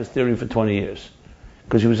held back his theory for 20 years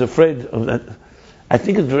because he was afraid of that. I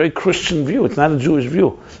think it's a very Christian view. It's not a Jewish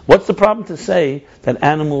view. What's the problem to say that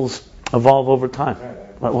animals evolve over time?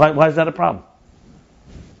 Why is that a problem?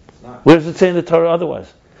 Where does it say in the Torah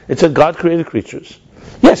otherwise? It said God created creatures.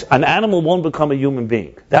 Yes, an animal won't become a human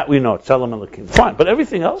being. That we know. Tzelem Elokim. Fine. But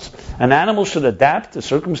everything else, an animal should adapt to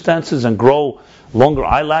circumstances and grow longer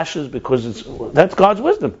eyelashes because that's God's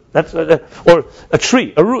wisdom. Or a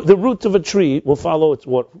tree. The roots of a tree will follow its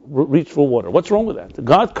reach for water. What's wrong with that?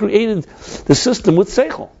 God created the system with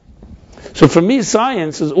seichel. So for me,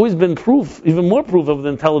 science has always been proof, even more proof of the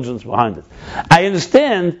intelligence behind it. I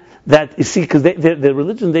understand that, you see, because the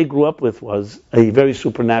religion they grew up with was a very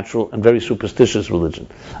supernatural and very superstitious religion.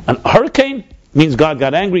 A hurricane means God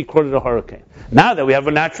got angry, created a hurricane. Now that we have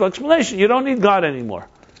a natural explanation, you don't need God anymore.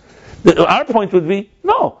 Our point would be,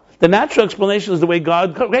 no, the natural explanation is the way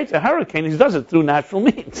God creates a hurricane. He does it through natural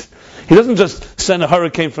means. He doesn't just send a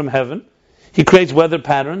hurricane from heaven. He creates weather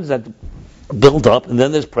patterns that build up, and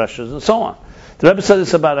then there's pressures and so on. The Rebbe said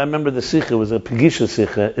this about, I remember the Sikha, it was a Pegisha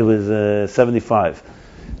Sikha, it was 75.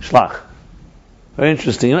 Shlach. Very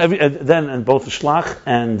interesting. Then in both Shlach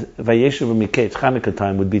and Vayeshev Miketz, Chanukah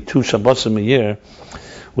time, would be 2 Shabbosim a year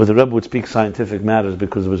where the Rebbe would speak scientific matters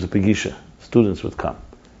because there was a Pegisha. Students would come.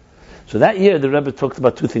 So that year the Rebbe talked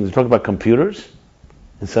about two things. He talked about computers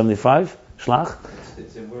in 75, Shlach.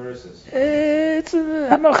 It's in, where is this? It's in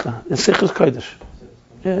Hanocha, in Sichos Kodesh.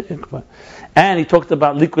 Yeah. And he talked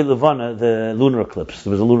about Liquid Levana, the lunar eclipse.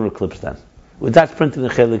 There was a lunar eclipse then. That's printed in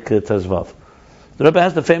Chelik Tezvav. The Rebbe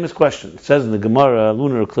has the famous question. It says in the Gemara,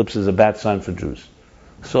 lunar eclipse is a bad sign for Jews.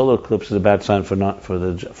 Solar eclipse is a bad sign for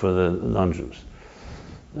the non-Jews.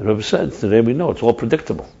 The Rebbe said, today we know it's all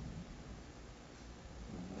predictable.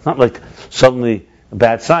 It's not like suddenly a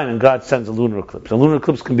bad sign and God sends a lunar eclipse. A lunar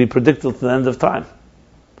eclipse can be predicted to the end of time.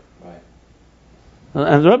 Right.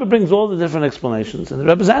 And the Rebbe brings all the different explanations, and the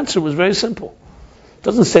Rebbe's answer was very simple. It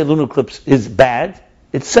doesn't say lunar eclipse is bad.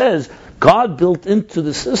 It says God built into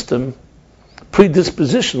the system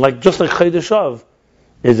predisposition, just like Chodesh Av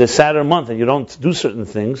is a Saturn month and you don't do certain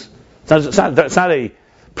things. It's not a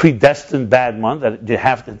predestined bad month that you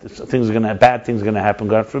have to, bad things are going to happen,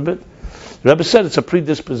 God forbid. The Rebbe said it's a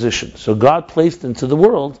predisposition. So God placed into the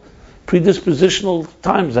world predispositional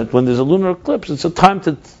times that when there's a lunar eclipse, it's a time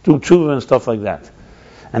to do tshuva and stuff like that.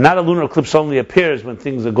 And not a lunar eclipse only appears when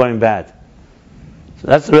things are going bad. So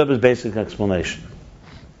that's the Rebbe's basic explanation.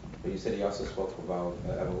 But you said he also spoke about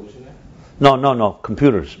evolution there? No,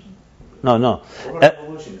 computers. No. What about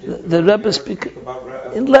evolution? The Rebbe speak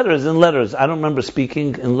in letters. I don't remember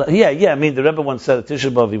speaking in I mean, the Rebbe once said at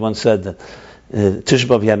Tisha B'Av, he once said that Tisha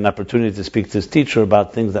B'Av he had an opportunity to speak to his teacher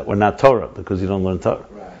about things that were not Torah, because you don't learn Torah.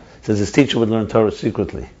 Right. He says his teacher would learn Torah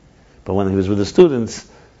secretly. But when he was with the students,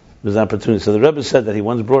 there was an opportunity. So the Rebbe said that he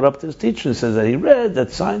once brought up to his teacher and says that he read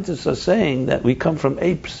that scientists are saying that we come from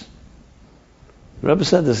apes. The Rebbe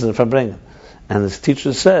said this in the Farbrengen. And his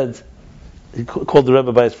teacher said, he called the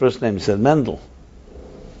Rebbe by his first name. He said, Mendel,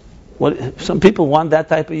 some people want that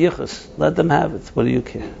type of yichus. Let them have it. What do you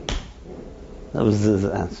care? That was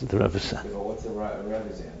the answer the Rebbe said. What's the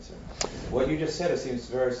Rebbe's answer? What you just said, it seems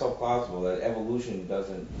very so plausible that evolution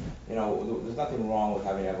doesn't, there's nothing wrong with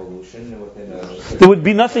having evolution within a... There would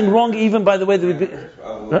be nothing wrong even, by the way, there would be...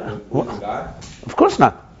 With God? Of course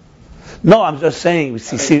not. No, I'm just saying,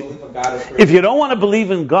 see, if you don't want to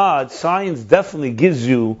believe in God, science definitely gives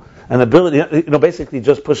you an ability, basically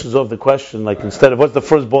just pushes off the question, instead of what's the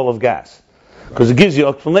first ball of gas. because it gives you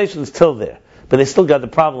explanation still there, but they still got the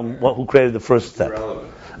problem. Who created the first step?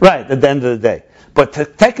 Irrelevant. Right at the end of the day. But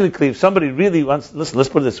technically, if somebody really wants, listen, let's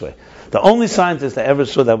put it this way: the only scientist I ever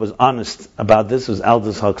saw that was honest about this was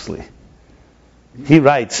Aldous Huxley. He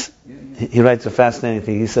writes a fascinating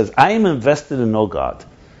thing. He says, "I am invested in no God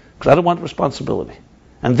because I don't want responsibility,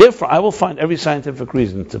 and therefore I will find every scientific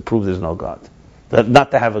reason to prove there's no God, that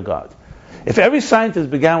not to have a God." If every scientist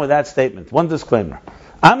began with that statement, one disclaimer: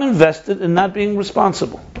 I'm invested in not being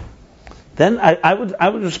responsible, then I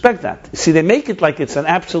would respect that. See, they make it like it's an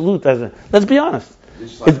absolute. Let's be honest.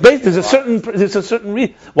 It's based. There's a certain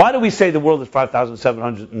reason. Why do we say the world is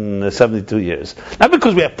 5,772 years? Not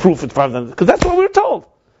because we have proof it's 5,000, because that's what we're told.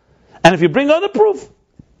 And if you bring other proof,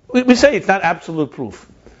 we say it's not absolute proof.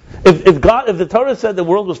 If the Torah said the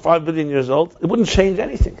world was 5 billion years old, it wouldn't change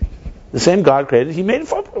anything. The same God created, He made it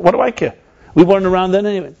for. What do I care? We weren't around then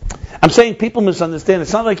anyway. I'm saying people misunderstand.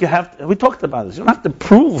 It's not like you have to. We talked about this. You don't have to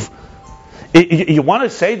prove. You want to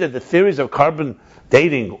say that the theories of carbon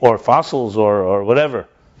dating or fossils or whatever.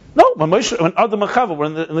 No, when Adam and Chava were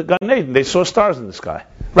in the Gan Eden, they saw stars in the sky.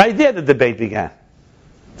 Right there, the debate began.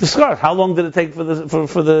 The stars. How long did it take for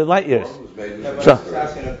the light years? Yeah, but So, I was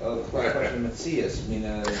asking a question of Matthias. I mean,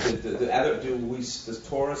 does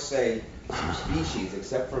Torah say species,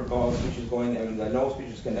 except for species going? I mean, no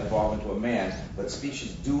species can evolve into a man, but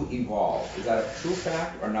species do evolve. Is that a true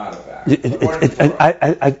fact or not a fact?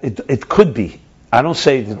 It could be. I don't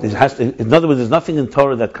say that it has to. In other words, there's nothing in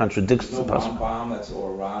Torah that contradicts the possible.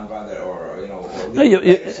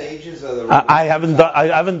 Sages. I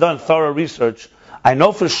haven't done thorough research. I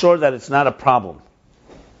know for sure that it's not a problem.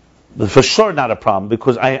 But for sure not a problem,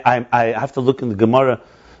 because I have to look in the Gemara.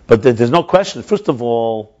 But there's no question. First of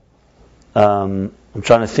all, I'm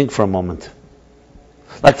trying to think for a moment.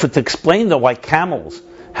 Like to explain why camels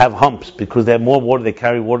have humps, because they have more water, they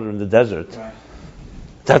carry water in the desert. Right.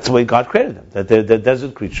 That's the way God created them. That they're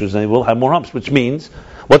desert creatures and they will have more humps, which means,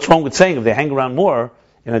 what's wrong with saying if they hang around more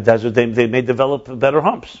in a desert, they may develop better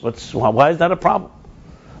humps? Why is that a problem?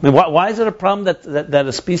 I mean, why is it a problem that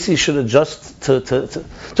a species should adjust to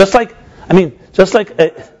just like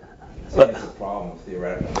it's a problem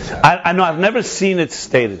theoretically. I know I've never seen it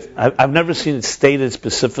stated. I've never seen it stated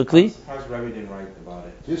specifically. How's Rebbe didn't write about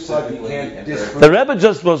it? Just like you can't disprove. The Rebbe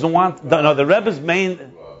just doesn't want. No, the Rebbe's main.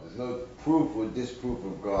 There's no proof or disproof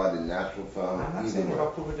of God in natural phenomena. I'm not saying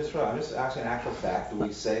about proof or disproof. I'm just asking an actual fact. Do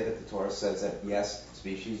we say that the Torah says that yes,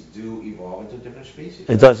 species do evolve into different species?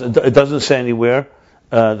 It does. It doesn't say anywhere.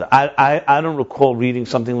 I don't recall reading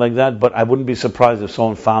something like that, but I wouldn't be surprised if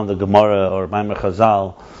someone found a Gemara or Maimar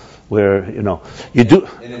Chazal where you do.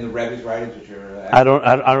 And in the Rebbe's writings, which are I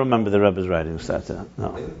don't remember the Rebbe's writings. No.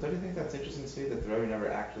 Don't you think that's interesting to see that the Rebbe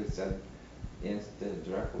never actually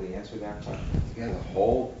directly answered that question? Yeah, the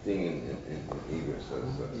whole thing in Hebrew says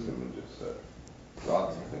Simon just said.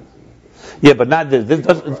 Lots of things in it. Yeah, but not this.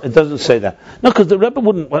 It doesn't say that. No, because the Rebbe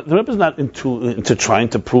wouldn't. The Rebbe's not into trying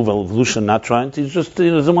to prove evolution. Not trying to. He's just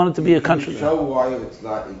doesn't want it to be a country. Show why it's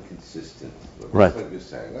not inconsistent. Right. That's what you're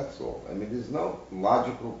saying. That's all. I mean, there's no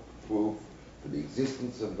logical proof for the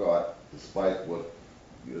existence of God, despite what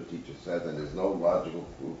your teacher says, and there's no logical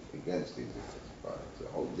proof against the existence of God. It's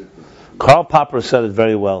a whole different. Karl Popper said it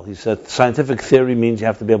very well. He said scientific theory means you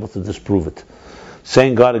have to be able to disprove it.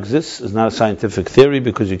 Saying God exists is not a scientific theory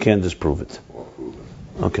because you can't disprove it. Or prove it.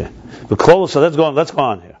 Okay, but close. So let's go on. Let's go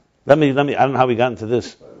on here. Let me. I don't know how we got into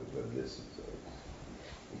this.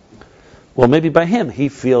 Well, maybe by him, he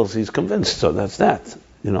feels he's convinced. So that's that.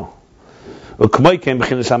 Okay,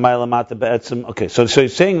 so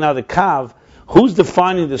he's saying now the Kav. Who's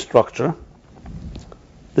defining the structure?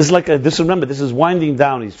 This is remember, this is winding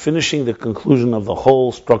down. He's finishing the conclusion of the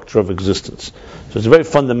whole structure of existence. So it's very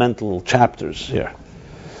fundamental chapters here.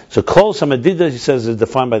 So Kol Samadida, he says, is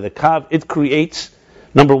defined by the Kav. It creates,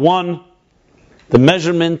 number one, the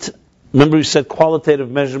measurement. Remember we said qualitative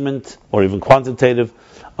measurement, or even quantitative,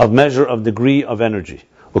 of measure of degree of energy.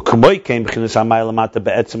 Remember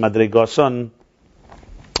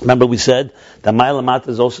we said that Ma'alamat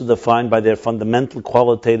is also defined by their fundamental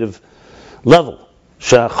qualitative level.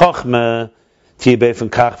 The Chochmah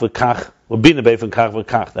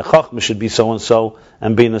should be so and so,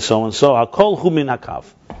 and Bina so and so. Hakol hu min hakav.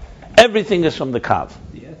 Everything is from the Kav.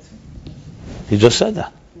 He just said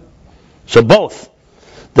that. So both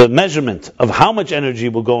the measurement of how much energy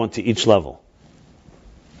will go into each level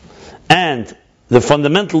and the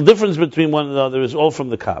fundamental difference between one another is all from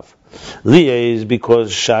the Kav. Liye is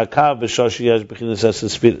because Sha'akav b'shoshi yesh b'chinas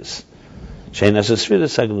esesfiris. Shein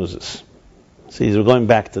esesfiris agnuzis. See, we're going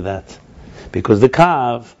back to that. Because the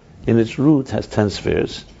Kav, in its root, has 10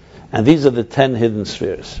 spheres. And these are the 10 hidden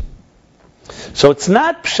spheres. So it's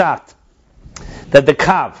not pshat that the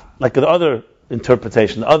kav, like the other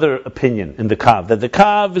interpretation, the other opinion in the kav, that the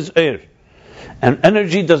kav is air, and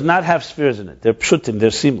energy does not have spheres in it. They're pshutim,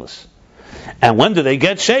 they're seamless. And when do they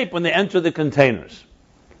get shape? When they enter the containers.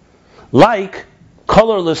 Like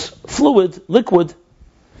colorless fluid, liquid,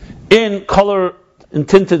 in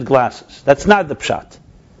tinted glasses. That's not the pshat.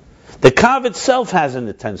 The kav itself has in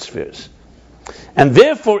it 10 spheres. And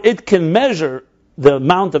therefore it can measure the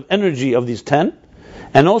amount of energy of these 10,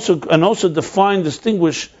 and also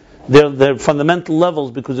distinguish their fundamental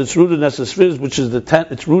levels, because it's rooted as the spheres, which is the 10.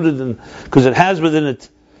 It's rooted in, because it has within it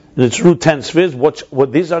in its root 10 spheres.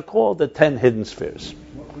 What these are called, the 10 hidden spheres.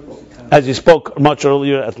 As you spoke much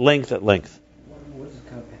earlier at length. What does the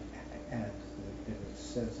cup add that it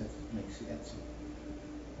says that makes the etzim?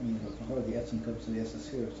 I mean, part of the etzim comes to the essence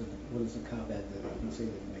here. So what does the cup add that you can say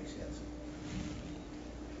that it makes the etzim?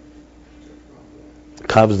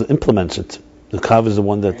 Kav is the implements it. The kav is the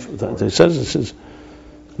one that it says. It says,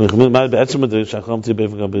 "Hakol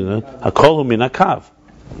hu min hakav."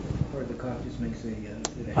 Or the cup just makes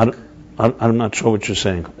I'm not sure what you're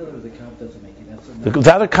saying. The cup doesn't make it.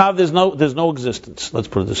 Without a kav, there's no existence. Let's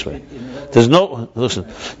put it this way. There's no, listen,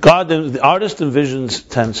 God, the artist envisions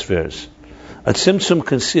 10 spheres. A tzimtzum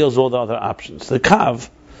conceals all the other options. The kav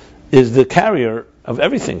is the carrier of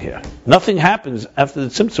everything here. Nothing happens after the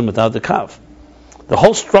tzimtzum without the kav. The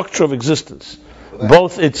whole structure of existence,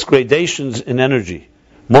 both its gradations in energy,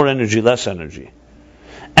 more energy, less energy,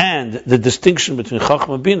 and the distinction between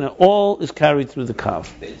Chachma and Bina, all is carried through the kav.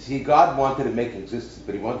 See, God wanted to make existence,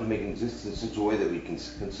 but He wanted to make existence in such a way that we can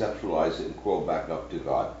conceptualize it and crawl back up to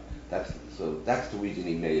God. That's the reason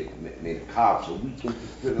He made a kav, so we can.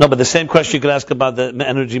 No, but the same question you could ask about the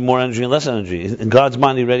energy, more energy, and less energy. In God's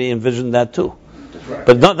mind, He already envisioned that too. Right.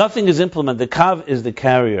 But nothing is implemented. The kav is the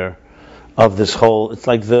carrier of this whole. It's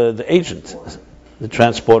like the agent, the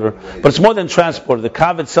transporter. But it's more than transporter. The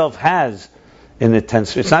kav itself has in it 10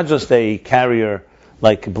 spheres. It's not just a carrier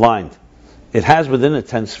like blind. It has within it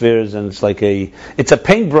 10 spheres, and it's like it's a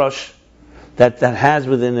paintbrush that has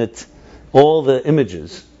within it all the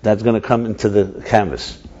images that's going to come into the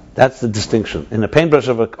canvas. That's the distinction. In a paintbrush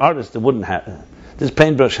of an artist, it wouldn't have. This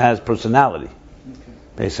paintbrush has personality,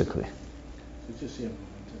 basically. It's just the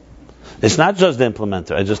implementer. It's not just the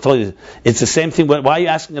implementer. I just told you, it's the same thing. Why are you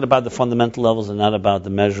asking it about the fundamental levels and not about the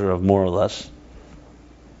measure of more or less?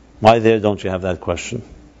 Why there don't you have that question?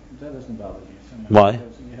 That doesn't bother you. Why?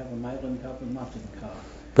 Because you have a Mailin cup and Matin cup.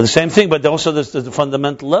 But the same thing. But also there's the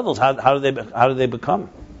fundamental levels. How do they become?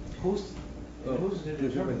 Who's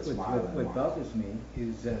determined this mile and What mata? bothers me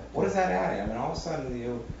is that. What is that adding? I mean, all of a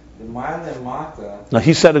sudden the mile and mata. Now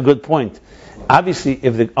he said a good point. Obviously,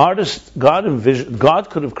 if the artist God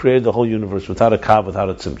could have created the whole universe without a kav, without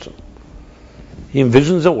a tzimtzum. He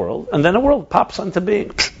envisions a world, and then a world pops into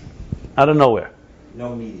being out of nowhere.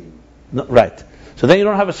 No medium. No, right. So then you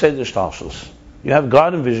don't have a seder shtalshus. You have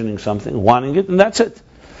God envisioning something, wanting it, and that's it.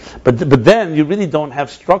 But then you really don't have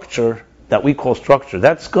structure that we call structure.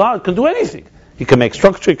 That's God can do anything. He can make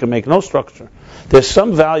structure, He can make no structure. There's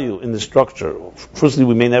some value in the structure. Firstly,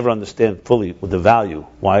 we may never understand fully with the value,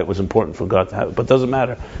 why it was important for God to have it, but it doesn't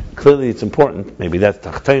matter. Clearly it's important. Maybe that's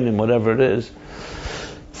tachtonim, whatever it is.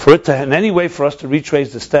 For it to, in any way for us to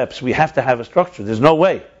retrace the steps, we have to have a structure. There's no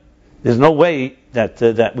way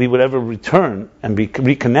that we would ever return and be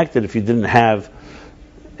reconnected if you didn't have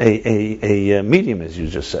a medium, as you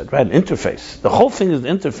just said, right? An interface. The whole thing is the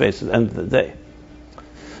interface at the end of the day.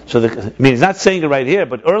 So, he's not saying it right here,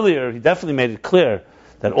 but earlier he definitely made it clear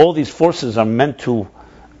that all these forces are meant to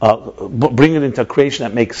bring it into a creation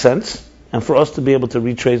that makes sense, and for us to be able to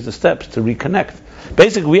retrace the steps, to reconnect.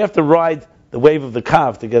 Basically, we have to ride the wave of the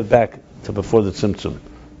kav to get back to before the tzimtzum,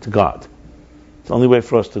 to God. It's the only way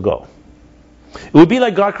for us to go. It would be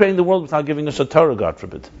like God creating the world without giving us a Torah, God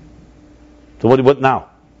forbid. So what now?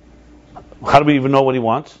 How do we even know what He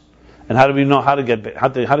wants? And how do we know how to get there?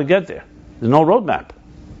 There's no roadmap.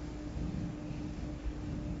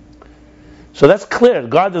 So that's clear.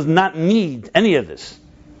 God does not need any of this.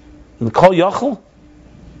 The Kol Yachol.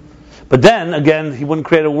 But then, again, He wouldn't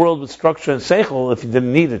create a world with structure and seichel if He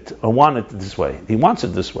didn't need it or want it this way. He wants it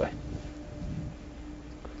this way.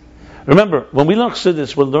 Remember, when we learn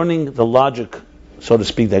Chassidus, we're learning the logic, so to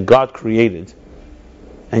speak, that God created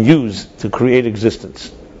and used to create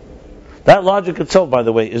existence. That logic itself, by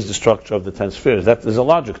the way, is the structure of the 10 spheres. There's a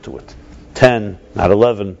logic to it. 10, not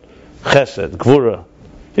 11, Chesed, Gvura.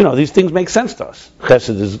 These things make sense to us.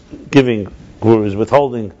 Chesed is giving, Gvura is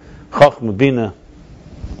withholding, Chachma, Bina.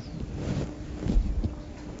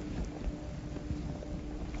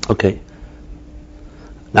 Okay.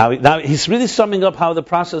 Now he's really summing up how the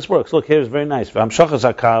process works. Look, here's very nice. And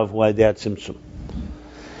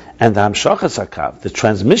the Hamshachas HaKav, the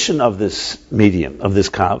transmission of this medium, of this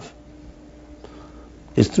Kav,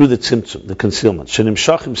 is through the Tzimtzum, the concealment.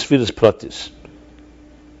 Shenimshachim Sfiras Pratis.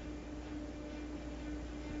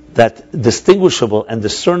 That distinguishable and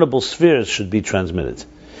discernible spheres should be transmitted.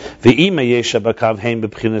 Even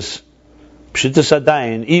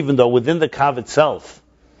though within the Kav itself,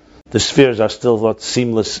 the spheres are still thought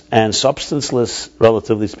seamless and substanceless,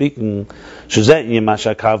 relatively speaking. Remember I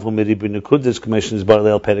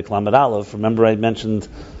mentioned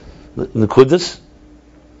Nekudas?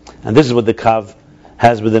 And this is what the Kav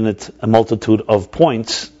has within it, a multitude of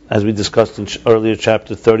points, as we discussed in earlier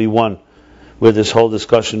chapter 31, where this whole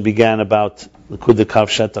discussion began about Nekuda Kav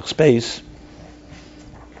Shetach space.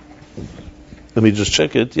 Let me just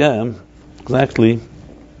check it. Yeah, exactly.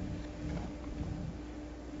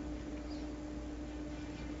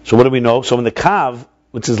 So what do we know? So in the Kav,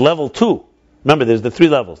 which is level 2, remember there's the 3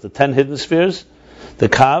 levels, the 10 hidden spheres, the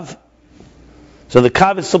Kav. So the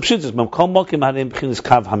Kav is subshitis.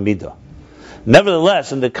 Kav Hamida.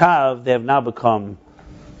 Nevertheless, in the Kav, they have now become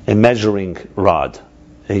a measuring rod,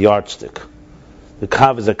 a yardstick. The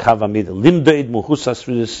Kav is a Kav Hamida. Limdeid muhusas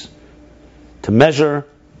spheres, to measure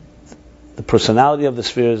the personality of the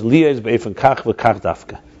spheres, liyez be'efen kach v'kach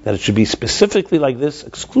dafka. That it should be specifically like this,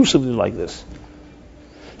 exclusively like this.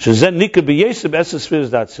 And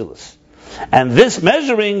this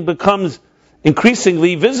measuring becomes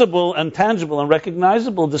increasingly visible and tangible and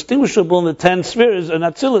recognizable, distinguishable in the 10 spheres and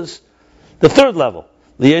Atzilus, the 3rd level.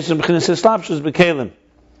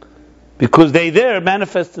 Because they there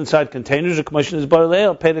manifest inside containers,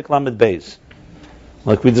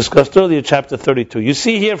 like we discussed earlier, chapter 32. You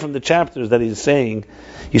see here from the chapters that he's saying,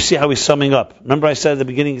 you see how he's summing up. Remember I said at the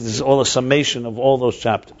beginning, this is all a summation of all those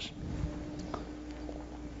chapters.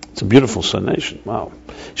 It's a beautiful summation. Wow.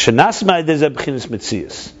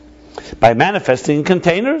 By manifesting in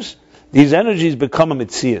containers, these energies become a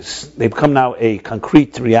mitzias. They become now a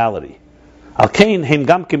concrete reality. Because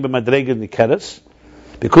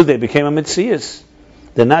they became a mitzias,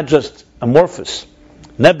 they're not just amorphous,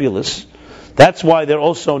 nebulous. That's why they're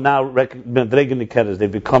also now they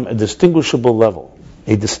become a distinguishable level,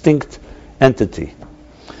 a distinct entity.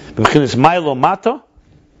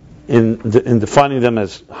 In defining them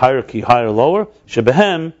as hierarchy, higher, lower,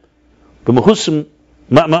 shebehem, b'mehusim,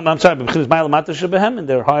 I'm sorry, b'mechinis ma'alamata shebehem, and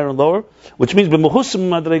they're higher and lower, which means b'mehusim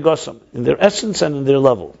madregosam, in their essence and in their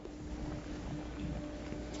level.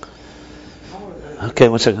 Okay,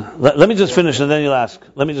 1 second. Let me just finish, and then you'll ask.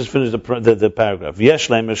 Let me just finish the paragraph. Yesh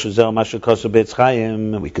leimer shezel mashikosu be'etz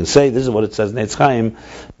chayim, and we can say this is what it says in Eitz Chaim.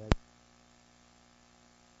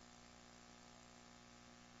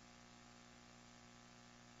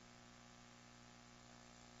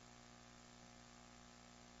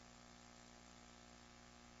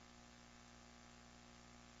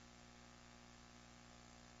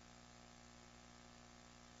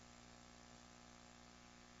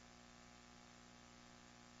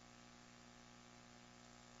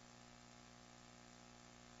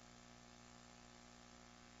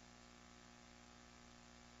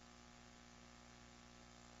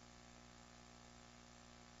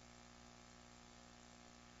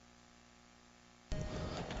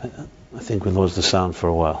 I think we lost the sound for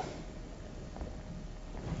a while.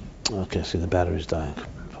 Okay, see the battery's dying.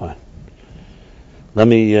 Fine. Let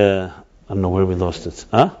me, I don't know where we lost it.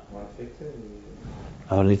 Huh?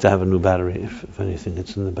 I would need to have a new battery, if anything.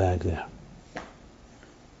 It's in the bag there.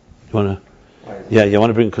 You want to? Yeah, you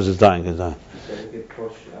want to bring it because it's dying. It's dying.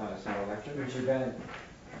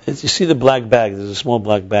 You see the black bag. There's a small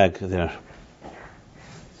black bag there.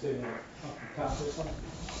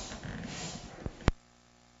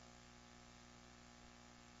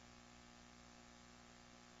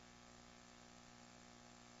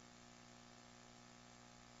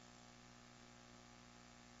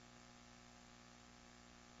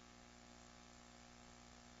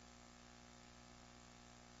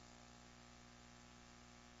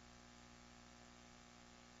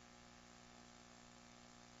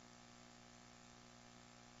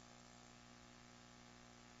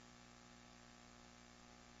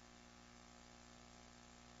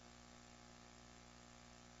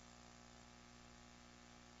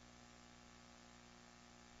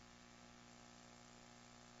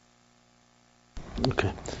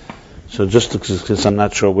 Okay, so just because I'm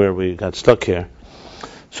not sure where we got stuck here,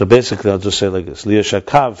 so basically I'll just say like this: Liyash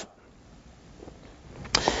HaKav.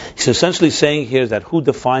 He's essentially saying here that who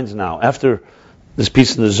defines now, after this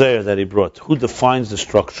piece in the Zohar that he brought, who defines the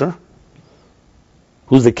structure?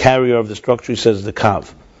 Who's the carrier of the structure? He says the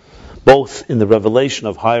Kav. both in the revelation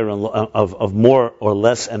of higher and of more or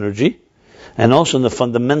less energy, and also in the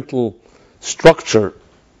fundamental structure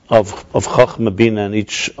of Chachma Bina in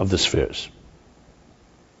each of the spheres.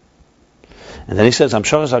 And then he says, the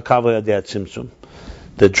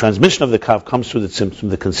transmission of the kav comes through the tzimtzum,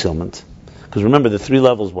 the concealment. Because remember, the three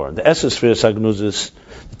levels were the Esser sphere, Sagnuzis,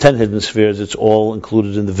 the 10 hidden spheres. It's all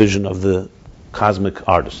included in the vision of the cosmic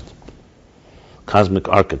artist, cosmic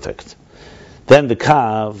architect. Then the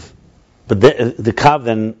kav, but the kav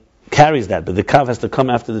then carries that, but the kav has to come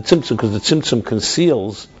after the tzimtzum, because the tzimtzum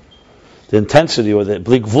conceals the intensity, or the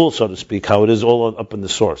blik vul, so to speak, how it is all up in the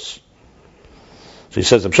source. So he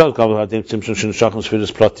says,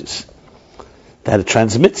 that it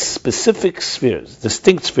transmits specific spheres,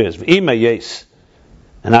 distinct spheres. And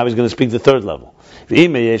now he's going to speak the third level.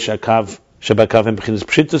 Even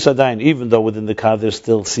though within the kav there's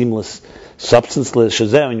still seamless, substanceless, and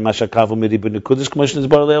that's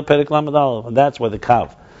why the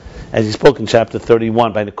kav, as he spoke in chapter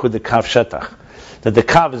 31, by the kud the kav shetach, that the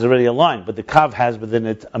kav is already aligned, but the kav has within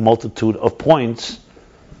it a multitude of points.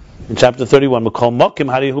 In chapter 31, we call mokim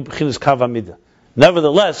harihu b'chinas kav amida.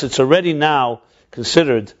 Nevertheless, it's already now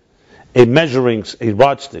considered a measuring, a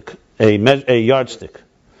yardstick, a yardstick.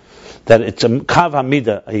 That it's a kav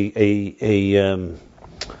hamida, a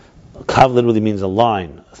kav literally means a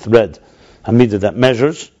line, a thread, hamida that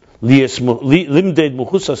measures.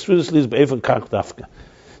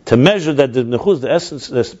 To measure that the nechuz, the essence,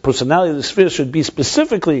 the personality of the sphere should be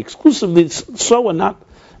specifically, exclusively so, and not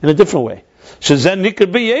in a different way.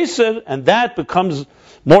 And that becomes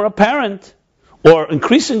more apparent, or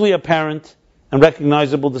increasingly apparent and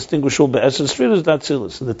recognizable, distinguishable by essence spheres, the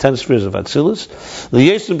Atzilus, the 10 spheres of Atzilus.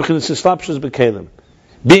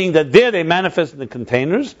 Being that there they manifest in the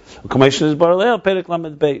containers,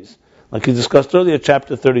 like we discussed earlier,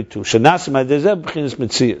 chapter 32.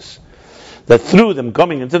 That through them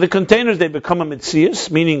coming into the containers, they become a mitzias,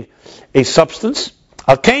 meaning a substance.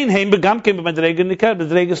 And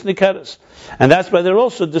that's why they're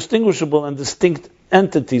also distinguishable and distinct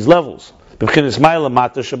entities, levels. In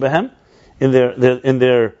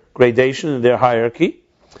their gradation, in their hierarchy.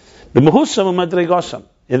 In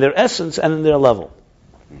their essence and in their level.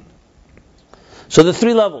 So the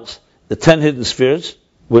three levels, the 10 hidden spheres,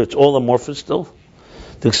 where it's all amorphous still.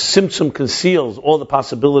 The tzimtzum conceals all the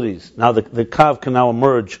possibilities. Now the kav can now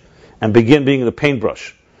emerge and begin being the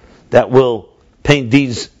paintbrush that will paint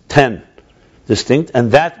these 10 distinct,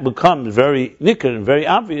 and that becomes very nicker and very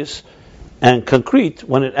obvious and concrete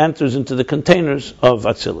when it enters into the containers of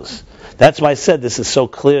Atzilus. That's why I said this is so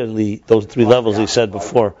clearly, those three levels he said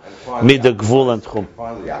before, Midah, Gvul, and Tchum.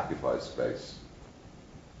 Finally occupies space.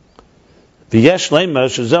 V'yesh leimer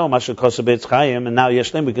shezeh masher kosa be'etz chayim, and now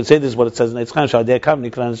yesh leimer, we can say this is what it says in Eitz Chaim, shal dei kav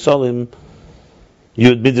nikran netzolim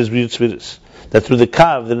yud midas v'yud tzviris. That through the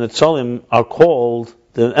kav, the netzolim are called,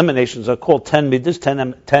 the emanations are called 10 midas,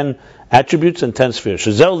 10 attributes and 10 spheres.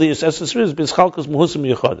 Shezeh liyas es spheres b'schalkos muhusim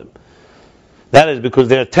yichodim. That is because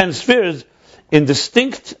there are 10 spheres in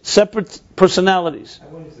distinct, separate personalities. I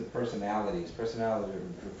wouldn't use the personalities. Personality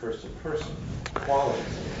refers to person, qualities.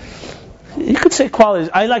 You could say qualities.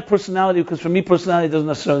 I like personality because for me, personality doesn't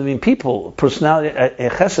necessarily mean people. Personality, a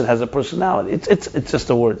chesed has a personality. It's just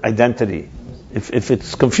a word, identity. If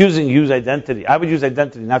it's confusing, use identity. I would use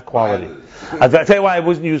identity, not quality. I'll tell you why I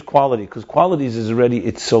wouldn't use quality, because qualities is already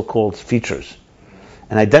its so-called features.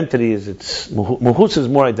 And identity is muhus is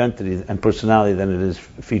more identity and personality than it is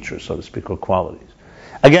features, so to speak, or qualities.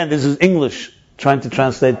 Again, this is English trying to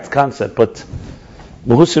translate the concept, but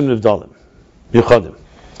muhusim nivdalim, yuchadim.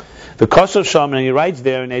 The Kosov Sham, and he writes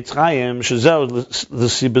there in Eitz Chaim, Shezeh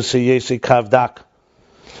l'sibas yesi kavdak,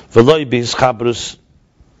 v'loi b'hischabrus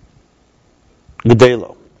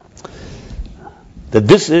gedelo. That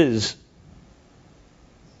this is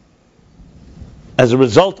as a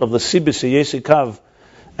result of the sibas yesi kav,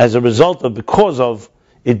 as a result of, because of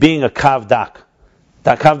it being a kavdak.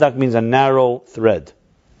 That kavdak means a narrow thread,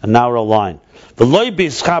 a narrow line. V'loi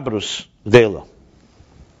b'hischabrus gedelo.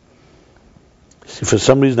 See, for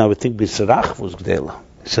some reason I would think Bisrach was Gdela.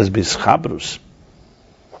 It says Bischabrus.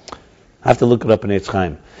 I have to look it up in Eitz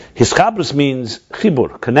Chaim. Hischabrus means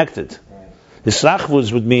chibur, connected. Bisrach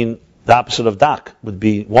would mean the opposite of dak, would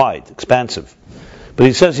be wide, expansive. But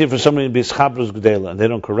he says here for some reason Bischabrus Gdela, and they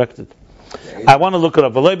don't correct it. I want to look it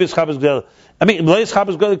up. V'lei Bischabrus Gdela. I mean, V'lei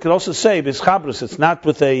Bischabrus Gdela could also say Bischabrus. It's not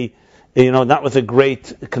with a, not with a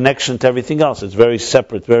great connection to everything else. It's very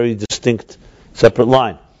separate, very distinct, separate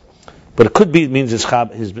line. But it could be, it means I have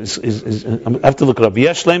to look it up.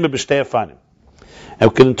 Yesh leimer b'shtei afanim.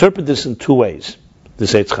 And we can interpret this in two ways,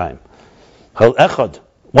 this Eitz Chaim. Hal echad,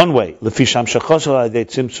 one way, lefi sham shechosel adei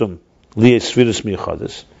tzimtzum Liyes Svirus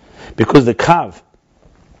Michadis, because the Kav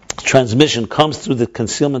transmission comes through the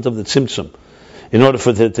concealment of the Tzimtzum in order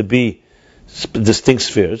for there to be distinct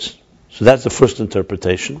spheres. So that's the first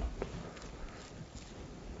interpretation.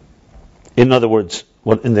 In other words,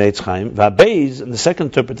 what in the Eitz Chaim, V'abeis, in the second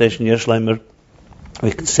interpretation, Yesh Leimer,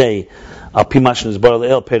 we can say, Al Pimash Nizbar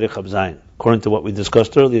Le'el Perich Habzayin, according to what we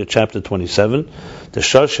discussed earlier, chapter 27, the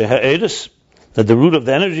Shar Shehe'eris, that the root of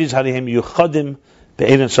the energies, Harihem Yuchadim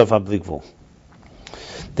Be'erin Sof HaBlikvul.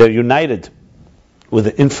 They're united with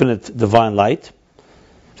the infinite divine light,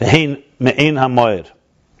 Ve'ein Me'ein HaMoyer,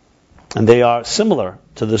 and they are similar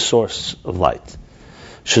to the source of light.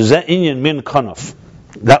 Shezeh Inyan Min Kanaf,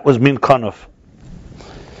 that was Min Kanaf,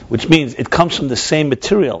 which means it comes from the same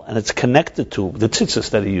material and it's connected to the tzitzis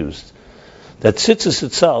that he used. That tzitzis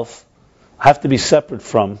itself have to be separate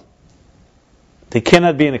from, they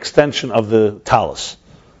cannot be an extension of the talus,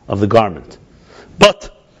 of the garment.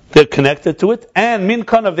 But they're connected to it, and min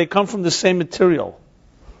kanav, they come from the same material.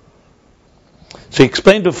 So he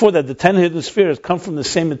explained before that the 10 hidden spheres come from the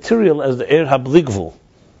same material as the Er HaBligvul.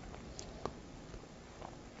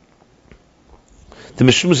 The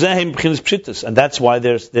Mishum Zehim B'chinas Pshitas, and that's why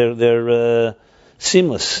they're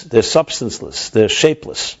seamless, they're substanceless, they're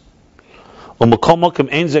shapeless. And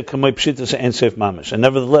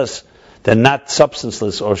nevertheless, they're not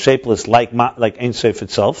substanceless or shapeless like Ein Sof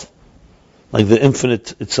itself, like the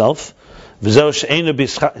infinite itself. He does say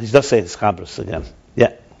Ischabrus again.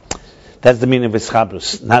 Yeah. That's the meaning of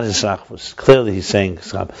Ischabrus, not Ischabrus. Clearly he's saying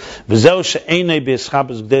Ischabrus.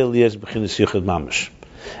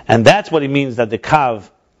 And that's what he means, that the Kav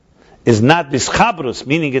is not Bischabrus,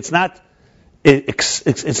 meaning it's not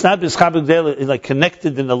Bischabrus like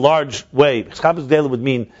connected in a large way. Bischabrus would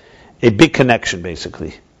mean a big connection,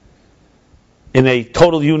 basically, in a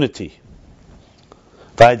total unity.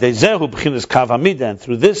 And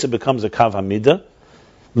through this it becomes a Kav Hamida.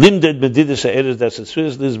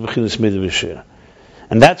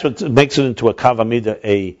 And that's what makes it into a Kav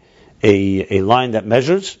Hamida, a line that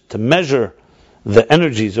measures, to measure the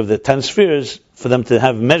energies of the 10 spheres, for them to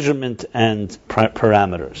have measurement and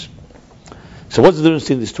parameters. So what's the difference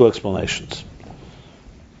between these two explanations?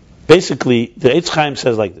 Basically, the Eitz Chaim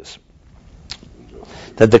says like this,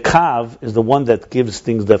 that the Kav is the one that gives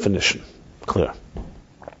things definition, clear.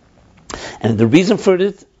 And the reason for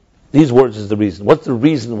it, these words is the reason. What's the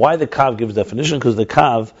reason why the Kav gives definition? Because the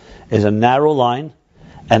Kav is a narrow line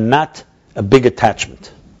and not a big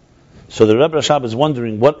attachment. So the Rebbe Rashab is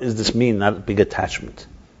wondering, what does this mean, not a big attachment?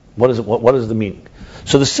 What is the meaning?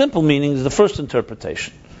 So the simple meaning is the first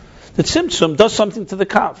interpretation. The Tzimtzum does something to the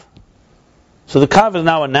Kav. So the Kav is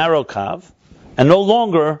now a narrow Kav, and no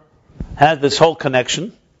longer has this whole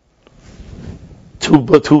connection to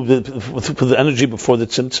the energy before the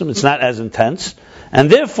Tzimtzum. It's not as intense, and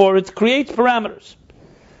therefore it creates parameters.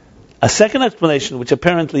 A second explanation, which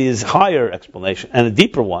apparently is a higher explanation, and a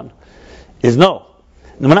deeper one, is no.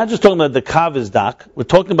 And we're not just talking about the Kav is dak, we're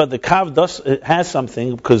talking about the Kav has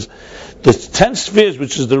something, because the 10 spheres,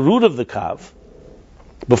 which is the root of the Kav,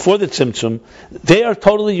 before the Tzimtzum, they are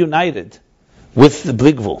totally united with the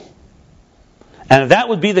Bligvul. And if that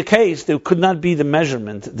would be the case, there could not be the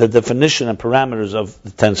measurement, the definition and parameters of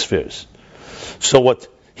the 10 spheres. So what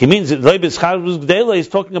he means, he's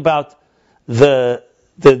talking about the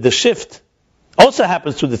shift. Also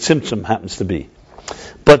happens to the Tzimtzum, happens to be.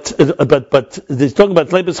 But he's talking about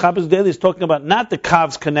Leibes Chabes Daily. He's talking about not the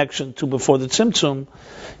Kav's connection to before the Tzimtzum.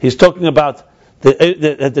 He's talking about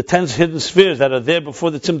the 10 hidden spheres that are there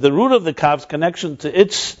before the Tzimtzum. The root of the Kav's connection to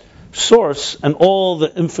its source and all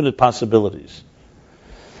the infinite possibilities.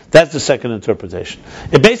 That's the second interpretation.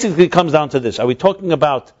 It basically comes down to this: are we talking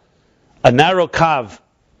about a narrow Kav,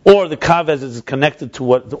 or the Kav as it's connected to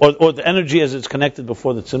what, or the energy as it's connected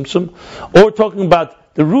before the Tzimtzum, or we're talking about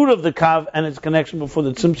the root of the Kav and its connection before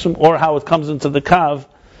the Tzimtzum, or how it comes into the Kav,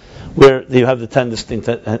 where you have the 10 distinct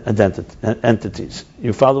entities.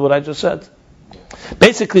 You follow what I just said?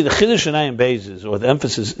 Basically, the Chiddush in Ayin Beis is, or the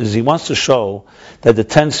emphasis is, he wants to show that the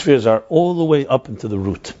 10 spheres are all the way up into the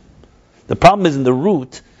root. The problem is, in the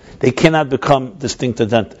root, they cannot become distinct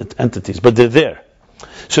entities, but they're there.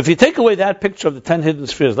 So if you take away that picture of the 10 hidden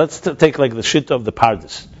spheres, let's take like the shit of the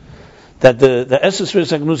Pardes, that the Esser Sphere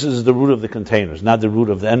Sagnusis is the root of the containers, not the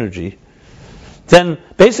root of the energy, then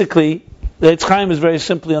basically the Eitz Chaim is very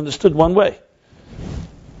simply understood one way.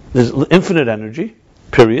 There's infinite energy,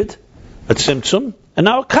 period, a Tzimtzum, and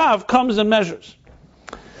now a Kav comes and measures.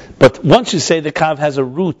 But once you say the Kav has a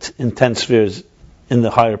root in 10 spheres in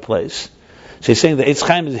the higher place, so he's saying the Eitz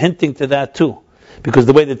Chaim is hinting to that too. Because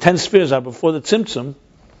the way the 10 spheres are before the Tzimtzum,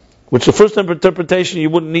 which the first interpretation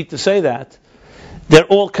you wouldn't need to say that, they're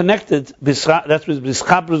all connected. That's with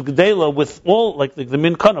Bischabrus Gedela with all, like the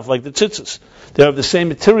Min Kanaf, like the Tzitzis. They're of the same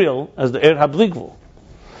material as the Er HaBligvul.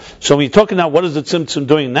 So when you're talking now, what is the Tzimtzum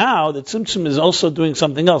doing now? The Tzimtzum is also doing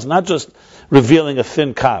something else, not just revealing a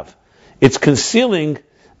thin kav. It's concealing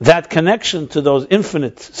that connection to those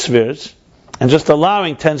infinite spheres and just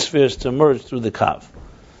allowing 10 spheres to emerge through the kav.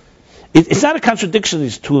 It's not a contradiction,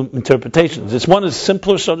 these two interpretations. This one is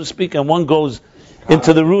simpler, so to speak, and one goes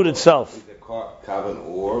into the root itself. Is the kav an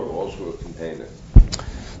or also a container?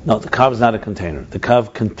 No, the kav is not a container. The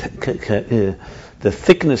kav, the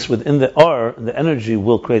thickness within the or, the energy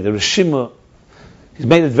will create. The Rishima, he's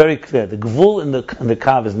made it very clear. The gvul in the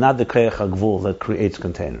kav is not the kreich ha-gvul that creates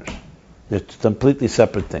containers. They're completely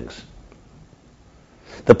separate things.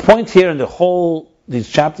 The point here in the whole, these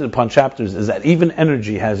chapters upon chapters, is that even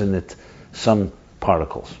energy has in it some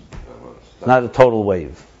particles. Not a total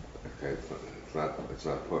wave. Okay, it's not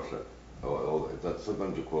Pashat.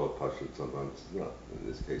 Sometimes you call it Pashat, sometimes it's not. In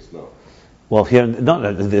this case, no. Well, here,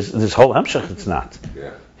 no, this whole Hemshech, it's not.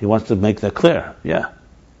 Yeah. He wants to make that clear. Yeah.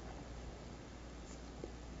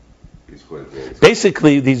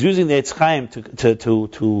 Basically, he's using the Eitz Chaim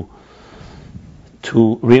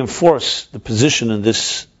to reinforce the position in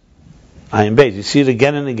this Ayin Beis. You see it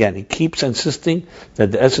again and again. He keeps insisting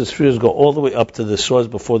that the Esser spheres go all the way up to the source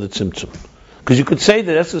before the Tzimtzum. Because you could say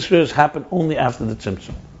that Esser spheres happen only after the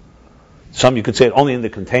Tzimtzum. Some you could say it only in the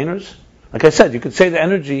containers. Like I said, you could say the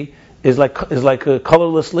energy is like a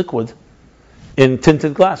colorless liquid in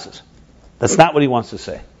tinted glasses. That's not what he wants to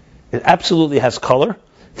say. It absolutely has color.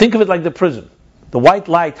 Think of it like the prism. The white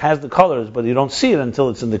light has the colors, but you don't see it until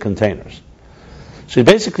it's in the containers. So you're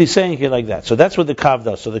basically saying here like that. So that's what the Kav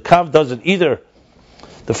does. So the Kav does it either,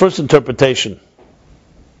 the first interpretation,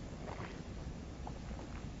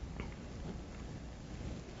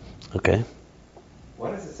 okay.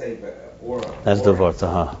 What does it say? Or that's the word.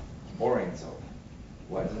 Or Ein Sof.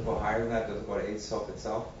 What, does it go higher than that? Does it go to Ein Sof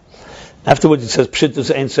itself? Afterwards it says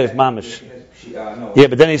Pshittus Ein Sof Mamish. No. Yeah,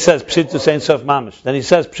 but then he says Pshittus Ein Sof Mamish. Then he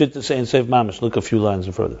says Pshittus Ein Sof Mamish. Look a few lines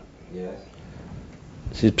further. Yes.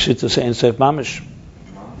 See Pshittus Ein Sof Mamish.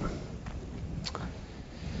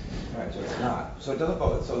 Right, so it's not. So it doesn't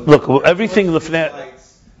go. So look, everything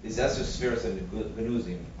these Esser spheres and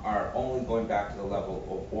Genuzim are only going back to the level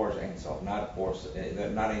of Or Ein Sof, not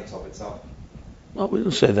Ein Sof itself. Well, we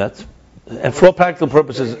don't say that. And for all practical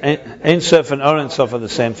purposes, Ein Sof and Or Ein Sof are the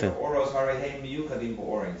same thing.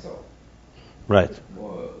 Right.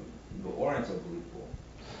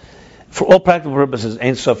 For all practical purposes,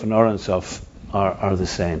 Ein Sof and Or Ein Sof are the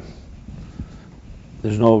same.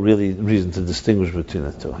 There's no really reason to distinguish between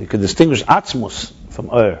the two. You could distinguish Atzmus from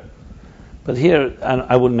Or, but here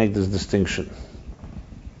I wouldn't make this distinction.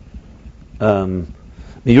 You're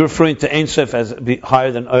referring to Ein Sof as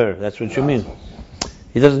higher than Or. That's what you mean.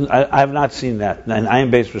 He doesn't. I have not seen that, and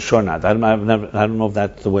Ayin Beis for sure not. I don't know if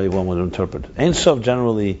that's the way one would interpret it. Ein Sof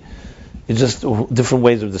generally is just different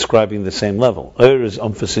ways of describing the same level. Is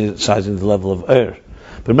emphasizing the level of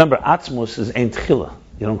But remember, Atzmus is Ein Tchila.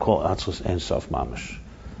 You don't call Atzmus Ein Sof Mamish.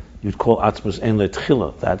 You'd call Atzmus Ein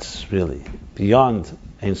Letchila. That's really beyond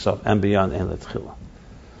Ein Sof and beyond Ein Letchila.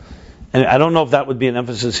 And I don't know if that would be an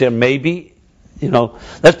emphasis here. Maybe,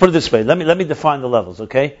 let's put it this way. Let me define the levels,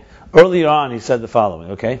 okay? Earlier on, he said the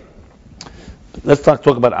following, okay? Let's talk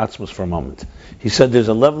about Atzmus for a moment. He said there's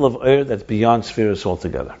a level of that's beyond spheres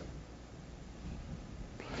altogether.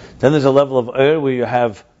 Then there's a level of where you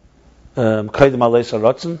have Kaidem Aleis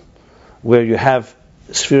HaRatzon, where you have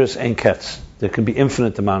spheres Ein Ketz. There can be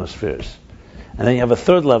infinite amount of spheres. And then you have a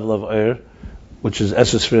third level of which is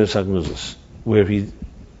Esser Spheres HaGnuzos, where he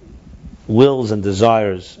wills and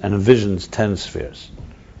desires and envisions 10 spheres.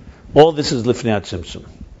 All this is Lifnei HaTzimtzum.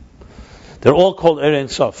 They're all called Ein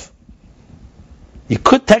Sof. You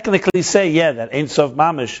could technically say, that Ein Sof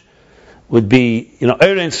Mamish would be,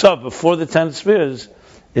 Ein Sof before the 10 spheres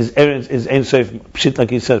is Ein Sof, like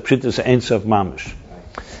he said, Pshittus Ein Sof Mamish.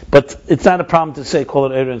 But it's not a problem to say,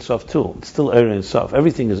 call it Ein Sof too. It's still Ein Sof.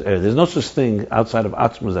 Everything is There's no such thing outside of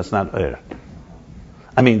Atzmus that's not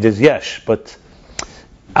I mean, there's Yesh, but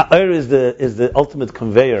is the ultimate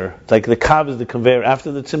conveyor. Like the Kav is the conveyor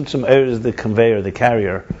after the Tzimtzum, is the conveyor, the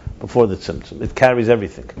carrier before the Tzimtzum. It carries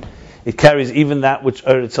everything. It carries even that which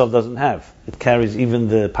itself doesn't have. It carries even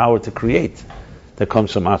the power to create that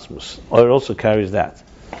comes from Atzmus. It also carries that.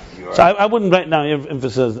 So I wouldn't right now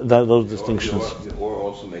emphasize those distinctions. The Or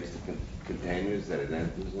also makes the containers that it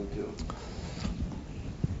enters into?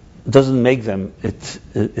 It doesn't make them, it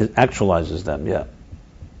actualizes them, yeah.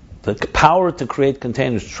 The power to create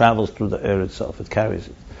containers travels through the air itself. It carries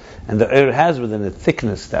it. And the air has within it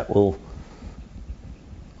thickness that will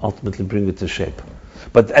ultimately bring it to shape.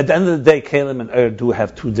 But at the end of the day, Kalim and Er do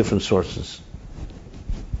have two different sources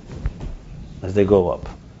as they go up.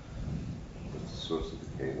 What's the source of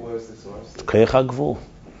the cave? Where's the source? Koyach HaGvul.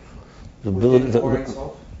 The ability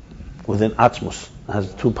within Atmos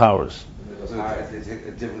has two powers. So they take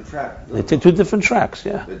a different track. They take two different tracks,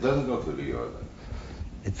 yeah. It doesn't go through the Or.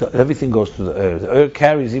 Everything goes through the Er. The Er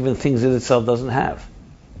carries even things it itself doesn't have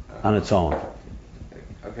on its own. Okay,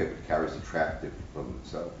 but it carries a track different from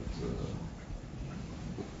itself.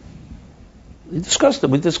 We discussed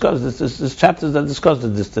this. There's chapters that discussed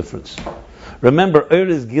this difference. Remember, Er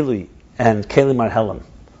is Gili and Kelim are Helam.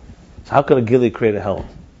 So how could a Gili create a Helam?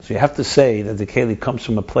 So you have to say that the Keli comes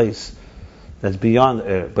from a place that's beyond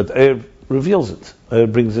Er, but Er reveals it. Er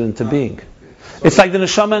brings it into being. It's like the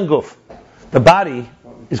Neshama and Guf. The body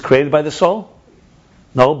is created by the soul.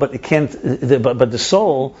 No, but it can't. But the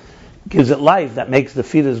soul gives it life that makes the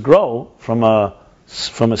fetus grow from a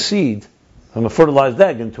seed, from a fertilized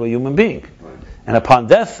egg into a human being. And upon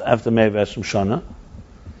death, after Me'ev Esrim Shana,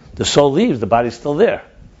 the soul leaves. The body's still there.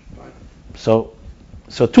 So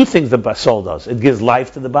two things the soul does: it gives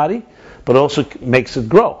life to the body, but also makes it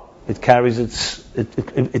grow. It carries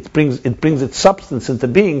it brings its substance into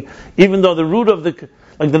being, even though the root of the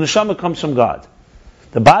neshama comes from God.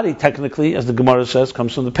 The body, technically, as the Gemara says,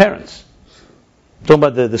 comes from the parents. Talking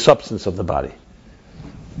about the substance of the body.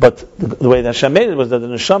 But the way that Hashem made it was that the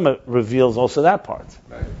neshama reveals also that part.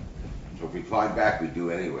 Right. So if we climb back, we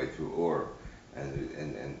do anyway through Or, and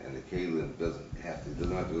the Kalim doesn't have to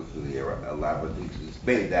go through the elaborate. He's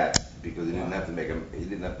made that because he didn't have to make an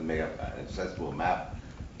accessible map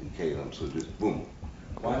in Kalim. So just boom.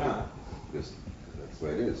 Why not? Because that's the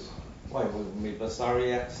way it is. Why?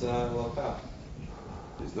 Basari X Loka.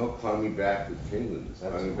 There's no climbing back with Kalim. There's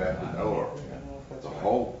climbing back with Or. The right.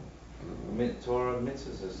 whole. Torah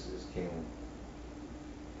mitzvahs is Kalim.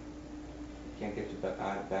 Can't get you back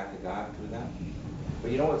to God through that.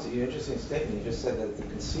 But you know what's an interesting statement? You just said that the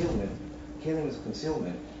concealment, Kalim is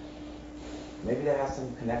concealment. Maybe that has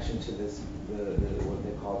some connection to this, what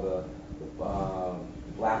they call the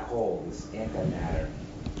black hole, this antimatter.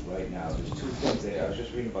 Right now, there's two things. I was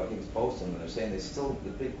just reading about Higgs boson, and they're saying there's still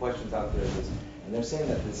the big questions out there. And they're saying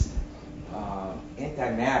that this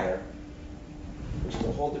antimatter, which is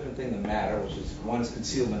a whole different thing than matter, which is one is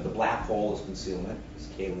concealment, the black hole is concealment, it's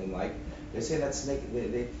Kalim-like. They say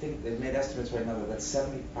they think they've made estimates right now that that's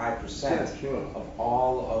 75% of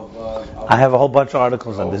all of. I have a whole bunch of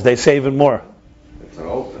articles on this. They say even more. It's an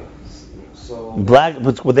open. So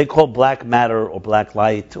what they call black matter or black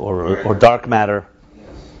light or dark matter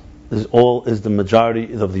is the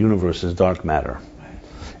majority of the universe is dark matter. Right.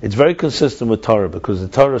 It's very consistent with Torah because the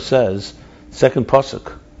Torah says, second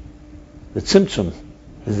pasuk, the Tzimtzum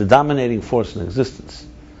is the dominating force in existence.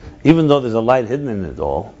 Even though there's a light hidden in it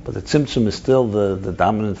all, but the Tzimtzum is still the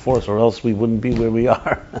dominant force, or else we wouldn't be where we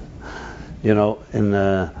are.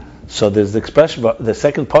 So there's the expression, the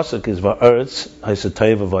second pasuk is Va'eretz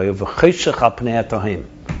Haisatay V'vayu V'cheshech al pnei tahim.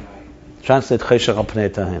 Translate Cheshech al pnei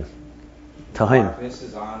tahim. Tahim. Darkness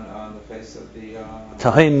is on the face of the.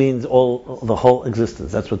 Tahim means the whole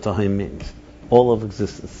existence. That's what Tahim means. All of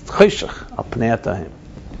existence. Cheshech al pnei tahim.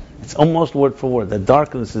 It's almost word for word. That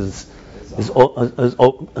darkness it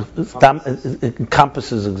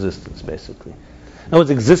encompasses existence, basically. In other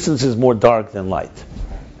words, existence is more dark than light.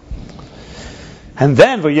 And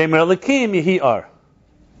then, V'yemer Elokim Yehi Or.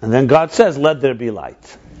 And then God says, let there be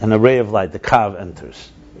light. An array of light. The Kav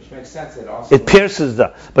enters. Which makes sense. It pierces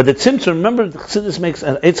but the Tzimtzum, remember, the Chassidus makes,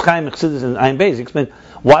 Eitz Chaim Chassidus and Ayin Beis explain,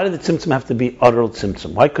 why did the Tzimtzum have to be utter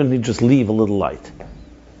Tzimtzum? Why couldn't he just leave a little light?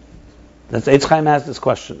 That's Eitz Chaim asked this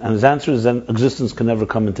question, and his answer is then existence can never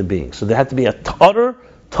come into being. So there had to be a utter,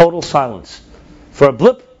 total silence. For a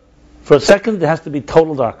blip, for a second, there has to be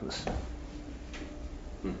total darkness.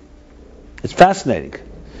 It's fascinating.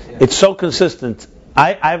 Yeah. It's so consistent.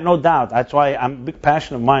 I have no doubt. That's why a big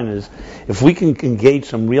passion of mine is if we can engage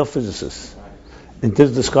some real physicists in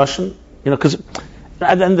this discussion, because at the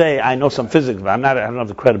end of the day, I know some physics, but I don't have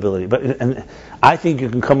the credibility. And I think you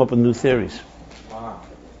can come up with new theories. Wow.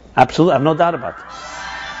 Absolutely, I have no doubt about that.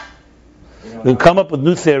 We can come up with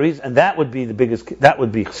new theories, and that would be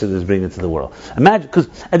Chassidus bringing it to the world. Imagine, because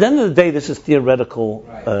at the end of the day, this is theoretical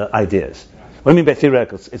ideas. What do I mean by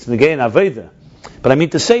theoretical? It's Negei and Aveda. But I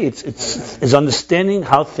mean to say it's understanding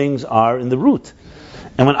how things are in the root.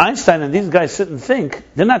 And when Einstein and these guys sit and think,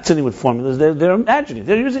 they're not sitting with formulas, they're imagining.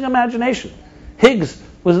 They're using imagination. Higgs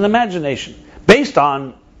was an imagination. Based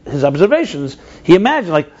on his observations, he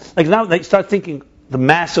imagined, like now they start thinking the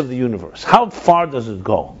mass of the universe. How far does it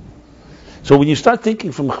go? So when you start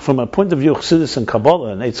thinking from a point of view of Chassidus and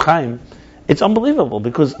Kabbalah and Eitz Chaim, It's unbelievable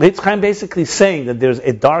because Eitz Chaim basically saying that there's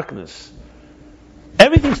a darkness.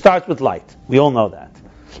 Everything starts with light. We all know that.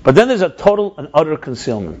 But then there's a total and utter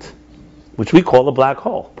concealment, which we call a black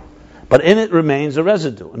hole. But in it remains a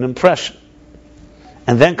residue, an impression.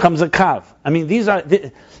 And then comes a kav. I mean, these are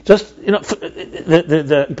just,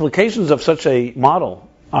 the implications of such a model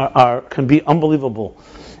can be unbelievable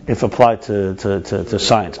if applied to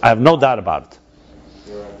science. I have no doubt about it.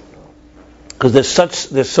 Because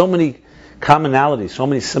there's so many commonalities, so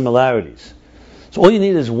many similarities. So all you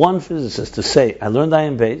need is one physicist to say, I learned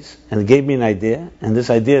Ayin Beis, and it gave me an idea, and this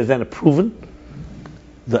idea is then proven.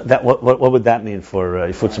 What would that mean for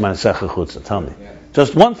Yifutz Manasech Chutza? Tell me.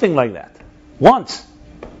 Just one thing like that. Once.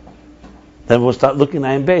 Then we'll start looking at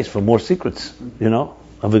Ayin Beis for more secrets,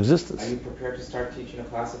 of existence. Are you prepared to start teaching a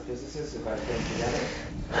class of physicists if I put together?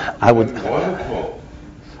 I would. Wonderful.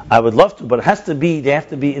 I would love to, but they have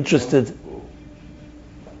to be interested.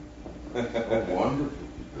 Wonderful.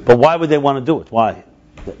 But why would they want to do it? Why?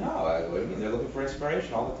 No, they're looking for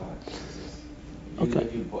inspiration all the time. Okay.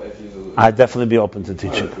 If you I'd definitely be open to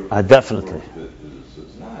teaching. I definitely.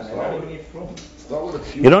 No, they don't even need Frum.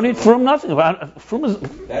 You don't need Frum, nothing. Frum is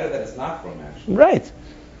Better that it's not Frum, actually. right.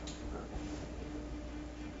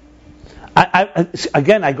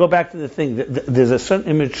 I go back to the thing. There's a certain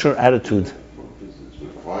immature attitude. We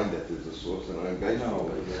find that there's a source in Ayin Beis.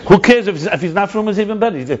 Who cares if he's not Frum? Is even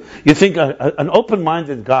better. You think an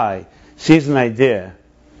open-minded guy sees an idea.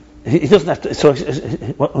 He doesn't have to. So,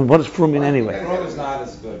 what does Frum mean anyway? Frum is not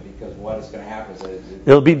as good because what is going to happen is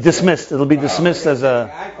It'll be dismissed. It'll be dismissed as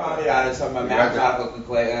a. I found it out as some mathematical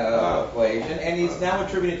equation, and he's now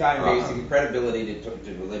attributed to Ayin Beis the credibility to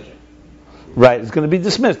religion. Right. It's going to be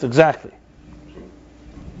dismissed. Exactly.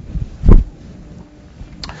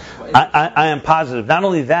 I am positive. Not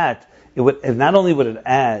only that, it would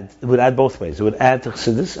add both ways. It would add to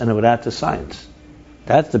Chassidus and it would add to science.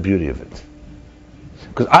 That's the beauty of it.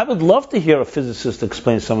 Because I would love to hear a physicist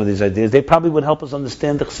explain some of these ideas. They probably would help us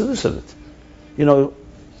understand the Chassidus of it.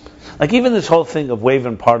 Like even this whole thing of wave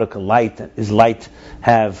and particle, light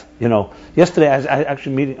have, yesterday I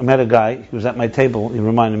actually met a guy, he was at my table, he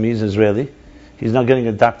reminded me, he's Israeli. He's now getting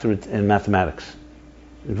a doctorate in mathematics,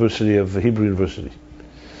 Hebrew University.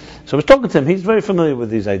 So I was talking to him, he's very familiar with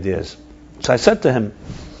these ideas. So I said to him,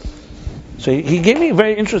 so he gave me a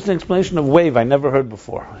very interesting explanation of wave I never heard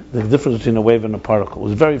before. The difference between a wave and a particle. It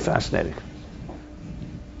was very fascinating.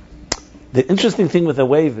 The interesting thing with a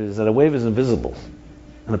wave is that a wave is invisible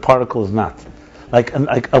and a particle is not. Like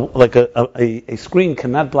a screen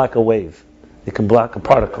cannot block a wave. It can block a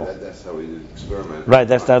particle. That's how we do experiments. Right,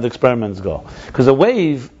 that's how the experiments go. Because a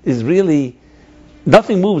wave is really,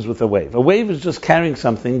 nothing moves with a wave. A wave is just carrying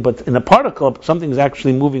something, but in a particle, something is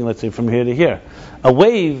actually moving, let's say, from here to here. A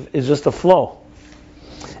wave is just a flow.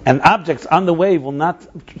 And objects on the wave will not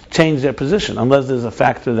change their position unless there's a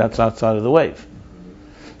factor that's outside of the wave.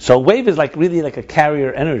 So a wave is really like a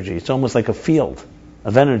carrier energy. It's almost like a field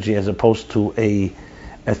of energy as opposed to a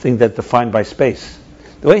thing that's defined by space.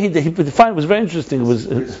 The way he defined it was very interesting. It was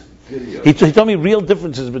he told me real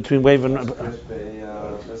differences between wave and...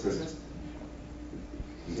 Physicist?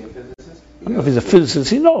 Is he a physicist? I don't know if he's a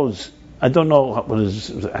physicist. He knows. I don't know what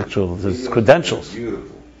his credentials.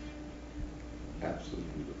 Beautiful. Absolutely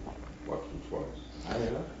beautiful. Watch him twice. I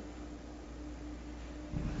don't know.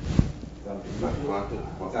 It's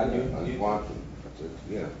on quantum.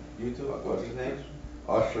 Yeah. YouTube? What's his name?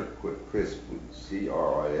 Usher Crisp,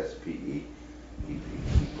 CRISPE. He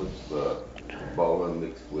puts the Bowen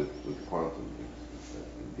mixed with quantum.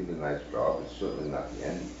 He did a nice job. It's certainly not the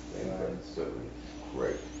end thing, but it's certainly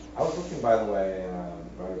great. I was looking, by the way,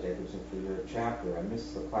 Robert Jacobson, for your chapter. I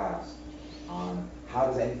missed the class on how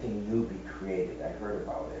does anything new be created. I heard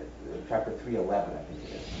about it. Chapter 311, I think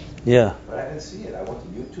it is. Yeah. But I didn't see it. I went to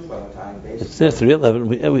YouTube. I went to Ayin Beis. It's there, 311.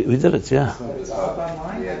 We did it, yeah. It's up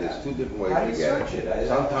online? Yeah, there's two different ways How do to you get search it. it?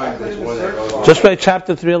 Sometimes there's one that goes on. Just write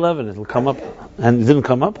chapter 311. It'll come up. And it didn't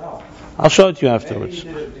come up? No. I'll show it to you Maybe afterwards.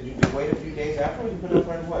 did you wait a few days afterwards? You put it up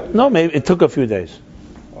right away? No, maybe it took a few days.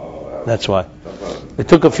 Oh, That's why. sometimes. It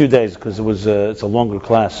took a few days because it's a longer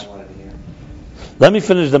class. I wanted to hear. Let me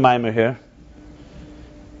finish the mimer here.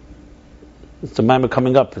 It's the mimer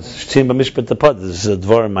coming up. It's Shtim B'Mishpat Tapad. This is a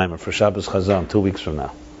Dvorim mimer for Shabbos Chazan, 2 weeks from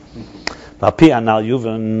now.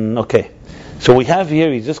 Okay. So we have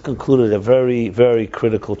here, he just concluded a very, very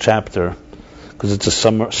critical chapter because it's a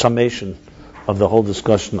summation of the whole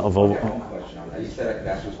discussion of... I have one question on that. You said I could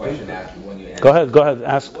ask you a question after when you answer. Go ahead,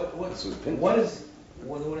 ask. What is,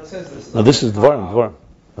 when it says this... No, this is Dvorim. Well,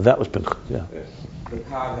 that was Pinchas, yeah. The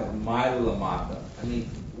Kav had Ma'ila Lamata. I mean,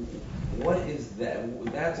 what is that?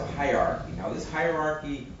 That's a hierarchy. Now, this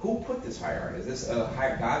hierarchy, who put this hierarchy? Is this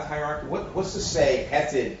God's hierarchy? What's to say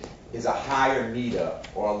Hesed is a higher Mida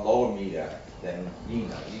or a lower Mida than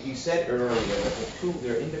Bina? You said earlier that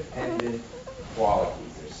they're independent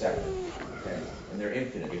qualities. They're separate, okay? And they're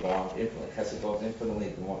infinite. They go on infinitely. Hesed goes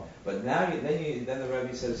infinitely more. But now, then the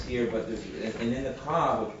Rebbe says here, but and in the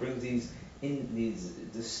Kav, which brings these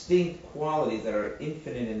distinct qualities that are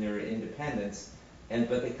infinite in their independence,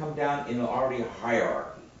 but they come down in already a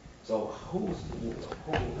hierarchy. So who's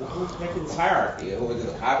making this hierarchy? Who is it?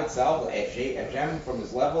 The Kav itself, Hashem from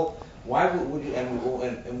his level. Why would you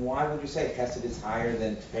and why would you say Hesed is higher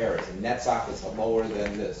than Tiferes and Netzach is lower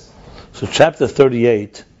than this? So chapter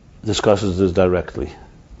 38 discusses this directly,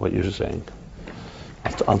 what you're saying.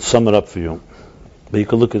 I'll sum it up for you. But you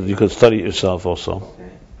could study it yourself also. Okay.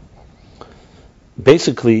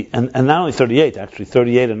 Basically, and not only 38, actually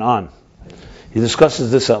 38 and on, he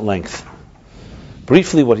discusses this at length.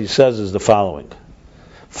 Briefly, what he says is the following.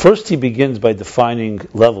 First, he begins by defining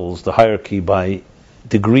levels, the hierarchy, by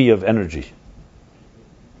degree of energy.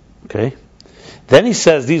 Okay? Then he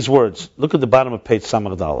says these words. Look at the bottom of page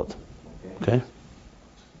Samach Daled. Okay?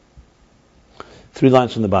 3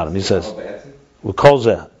 lines from the bottom. He says,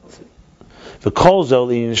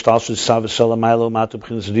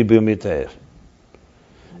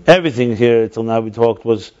 everything here till now we talked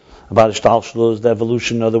was about Ishtalshlus, the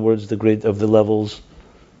evolution, in other words, the grade of the levels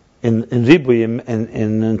in Ribuyim and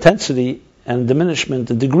in intensity and diminishment,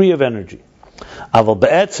 the degree of energy. Aval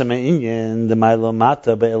be'etzem inyan the Milo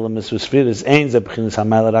Mata be'elam Esvesfiris ein ze b'chinas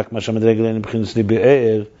haMayla rak masha medregelen b'chinas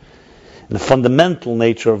Ribu'er. The fundamental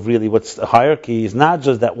nature of really what's the hierarchy is not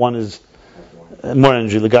just that one is more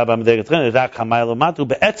energy. L'gaba medregetren rak haMayla Matu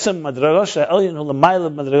be'etzem madragosh ha'elyon hu l'mayla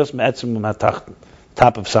madragosh me'etzem u'matachten.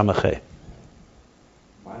 Top of Samachay.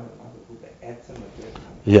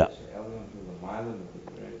 Yeah.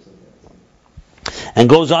 And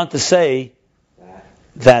goes on to say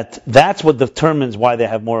that that's what determines why they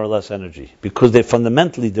have more or less energy, because they're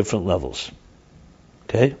fundamentally different levels.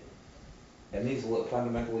 Okay? And these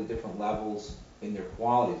fundamentally different levels in their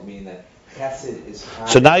qualities, meaning that Chesed is higher.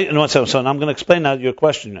 So now, so I'm going to explain now your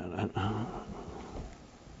question.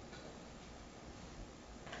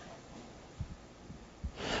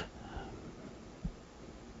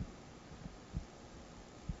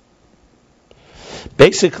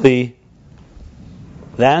 Basically,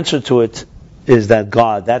 the answer to it is that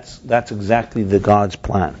God, that's exactly the God's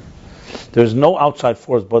plan. There's no outside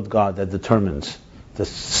force but God that determines the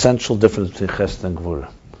essential difference between Chesed and Gvura.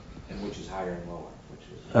 And which is higher and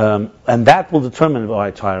lower. And that will determine why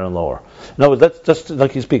it's higher and lower. No, that's just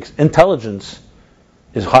like he speaks. Intelligence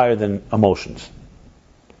is higher than emotions.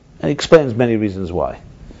 And he explains many reasons why.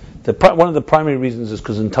 One of the primary reasons is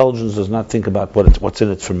because intelligence does not think about what's in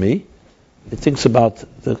it for me. It thinks about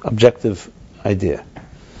the objective idea.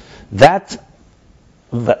 That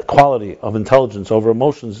quality of intelligence over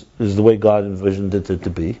emotions is the way God envisioned it to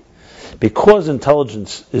be. Because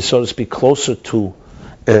intelligence is, so to speak, closer to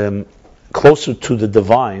the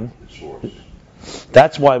divine,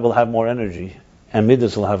 that's why we'll have more energy, and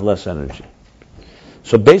Midas will have less energy.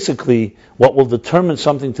 So basically, what will determine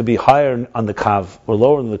something to be higher on the Kav or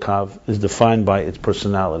lower on the Kav is defined by its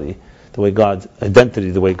personality, the way identity,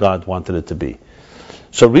 the way God wanted it to be.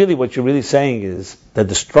 So really what you're really saying is that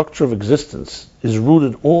the structure of existence is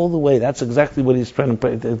rooted all the way, that's exactly what he's trying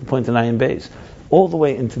to point in Ayin Beis, all the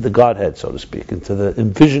way into the Godhead, so to speak, into the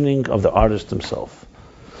envisioning of the artist himself.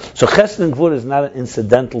 So Chesed and Gvura is not an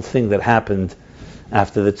incidental thing that happened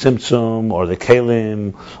after the Tzimtzum or the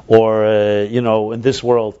Kalim or, in this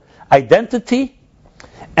world. Identity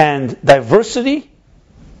and diversity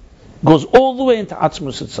goes all the way into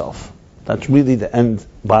Atzmus itself. That's really the end,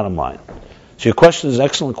 bottom line. So your question is an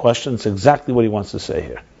excellent question. It's exactly what he wants to say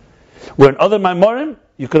here. Where in other Maimorim,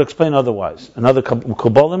 you could explain otherwise. In other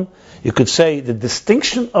Kabbalim, you could say the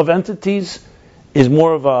distinction of entities is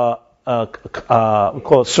more of we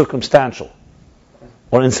call it circumstantial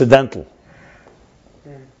or incidental.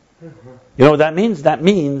 You know what that means? That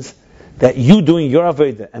means that you doing your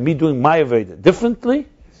Aveda and me doing my Aveda differently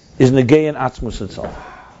is Negei and Atzmus itself.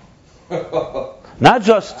 Not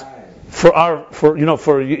just for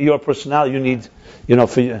your personality, you need,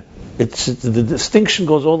 it's the distinction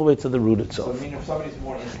goes all the way to the root itself. So, if somebody's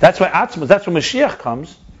more that's why Atzmus, that's when Mashiach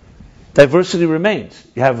comes, diversity remains.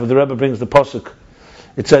 You have, the Rebbe brings the pasuk,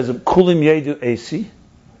 it says, Kulim yedu esi,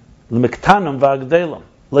 l'miktanam v'agdelam.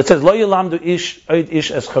 It says, Lo yilamdu ish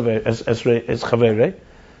es chavere.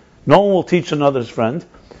 No one will teach another's friend.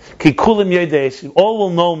 Ki kulim yedu esi, all will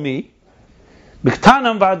know me.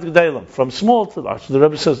 Miktanam v'agdelam, from small to large. So the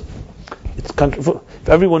Rebbe says, If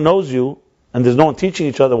everyone knows you and there's no one teaching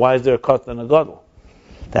each other, why is there a Katan and a Gadol?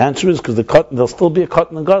 The answer is because there'll still be a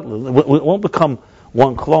Katan and a Gadol. It won't become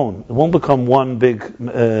one clone. It won't become one big.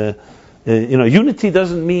 Unity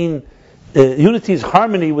doesn't mean unity is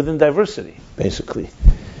harmony within diversity, basically,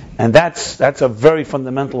 and that's a very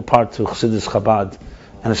fundamental part to Chassidus Chabad,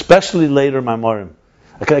 and especially later Maimorim.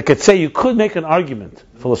 I could say you could make an argument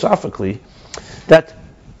philosophically that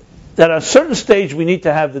at a certain stage we need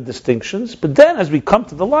to have the distinctions, but then as we come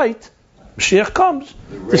to the light, Mashiach comes,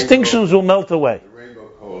 distinctions will melt away. The Rainbow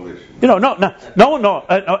Coalition. No.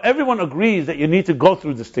 Everyone agrees that you need to go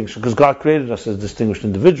through distinction because God created us as distinguished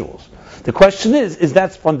individuals. The question is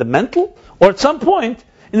that fundamental? Or at some point,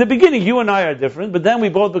 in the beginning, you and I are different, but then we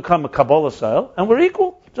both become a Kabbalah style, and we're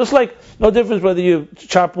equal. Just like no difference whether you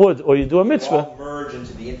chop wood or you do a mitzvah. All merge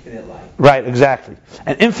into the infinite light. Right, exactly.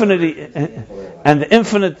 And the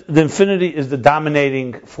infinity is the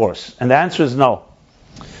dominating force. And the answer is no.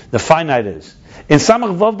 The finite is. In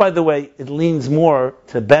Samach Vav, by the way, it leans more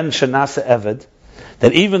to Ben Shanasa Eved,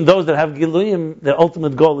 that even those that have Giluyim, their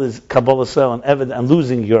ultimate goal is Kabbalah Sel and Eved and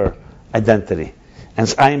losing your identity. And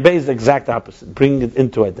Ayin Bey is the exact opposite, bringing it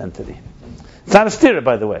into identity. It's not a stira,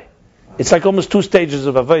 by the way. It's like almost 2 stages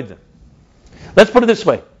of Avodah. Let's put it this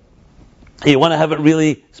way. You want to have it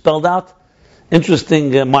really spelled out?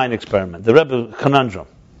 Interesting mind experiment. The Rebbe conundrum.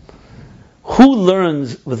 Who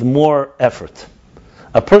learns with more effort?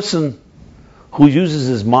 A person who uses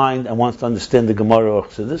his mind and wants to understand the Gemara or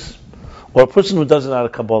Chassidus, or a person who does it out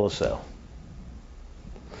of Kabbalah Sale?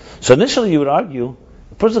 So initially you would argue,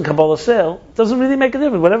 a person Kabbalah Sale doesn't really make a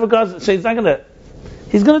difference. Whatever God says he's going to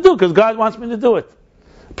do it because God wants me to do it.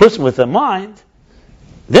 A person with a mind,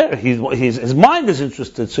 his mind is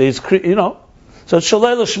interested, so he's, so it's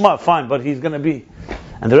Shalei L'Shma, fine, but he's going to be.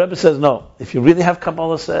 And the Rebbe says, no, if you really have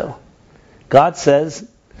Kabbalah Sale, God says,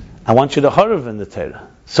 I want you to harav in the Torah.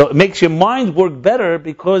 So it makes your mind work better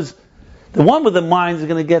because the one with the mind is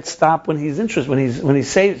going to get stopped when he's interested, when he's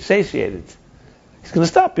satiated. He's going to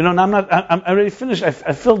stop. I'm already finished. I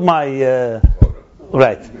filled my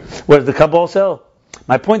right. Whereas the Kabbalah Sale,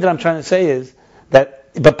 my point that I'm trying to say is that,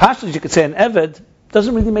 but pashtus you could say an Eved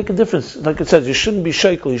doesn't really make a difference. Like it says, you shouldn't be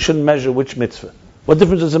sheikel, you shouldn't measure which mitzvah. What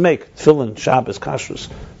difference does it make? Tefillin, Shabbos, Kashrus.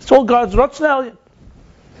 It's all God's Ratzon.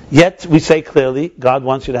 Yet we say clearly, God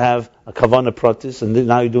wants you to have a kavanah pratis, and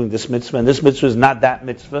now you're doing this mitzvah, and this mitzvah is not that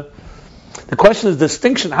mitzvah. The question is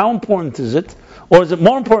distinction. How important is it? Or is it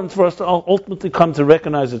more important for us to ultimately come to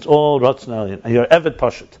recognize it's all Ratzon and you're Eved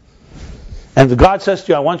Pashut? And God says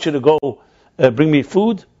to you, I want you to go bring me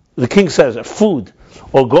food. The king says, food.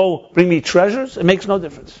 Or go bring me treasures. It makes no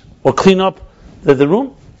difference. Or clean up the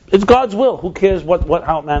room. It's God's will. Who cares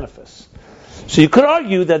how it manifests? So you could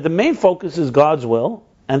argue that the main focus is God's will,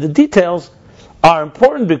 and the details are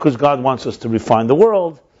important because God wants us to refine the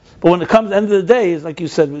world. But when it comes to the end of the day, it's like you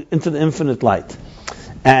said, into the infinite light.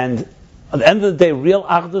 And at the end of the day, real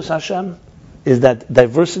Achdus Hashem is that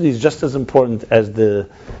diversity is just as important as the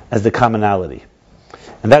commonality.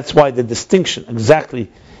 And that's why the distinction,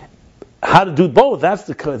 exactly how to do both, that's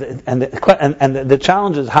the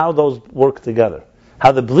challenge is how those work together.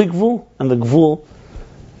 How the bligvul and the gvul,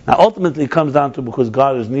 now ultimately it comes down to because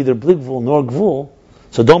God is neither bligvul nor gvul,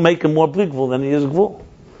 so don't make him more bligvul than he is gvul.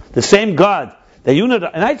 The same God that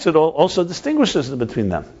unites it all also distinguishes between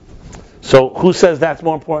them. So who says that's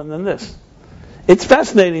more important than this? It's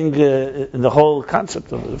fascinating, the whole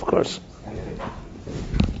concept of it, of course.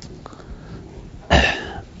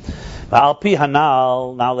 Al pi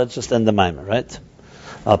hanal, now let's just end the mimer, right?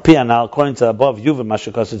 Al pi hanal, according to above, Yuvim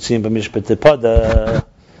Mashakos Etziyim B'Mishpatei Pada.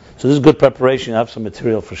 So this is good preparation. You have some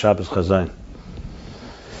material for Shabbos Chazayin.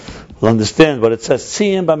 We'll understand what it says.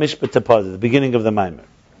 Tziyim B'Mishpatei Pada, the beginning of the mimer.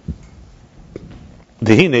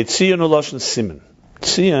 Dehine Tziyon Uloshen Siman.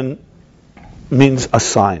 Tziyon means a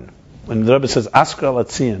sign. When the Rebbe says Askar al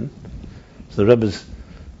Tziyon, so the Rebbe's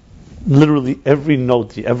literally every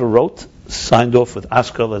note he ever wrote signed off with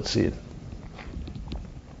Askar al Tziyon.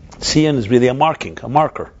 Tziyon is really a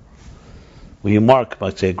marker. When you mark,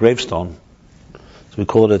 like say a gravestone, so we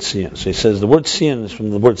call it a Tziyon. So he says the word Tziyon is from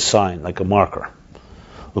the word sign, like a marker.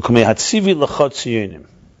 Mark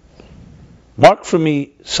for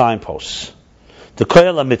me signposts. The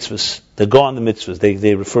koyal mitzvahs, they go on the mitzvahs,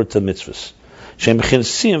 they refer to mitzvahs.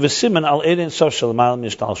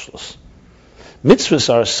 Mitzvahs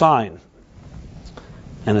are a sign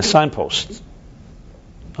and a signpost,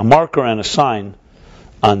 a marker and a sign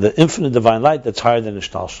on the infinite divine light that's higher than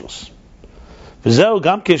Ishtalshalos. And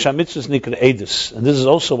this is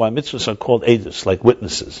also why mitzvahs are called edus, like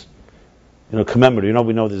witnesses. Commemorative.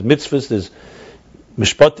 We know there's mitzvahs, there's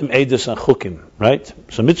Mishpatim, Eidus, and Chukim, right?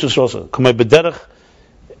 So mitzvahs also. Kamei b'derech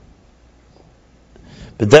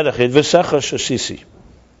edvesecha shasisi.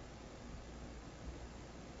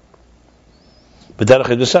 B'derech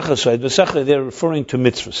edvesecha, so edvesecha, they're referring to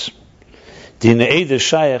mitzvahs. Dina Eidus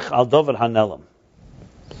shayach al dover hanelam.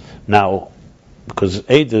 Now, because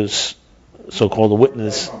Eidus, so-called a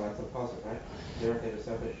witness,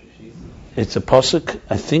 it's a pasuk.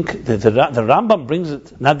 I think that the Rambam brings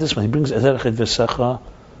it, not this one, he brings Ederech Edvesecha,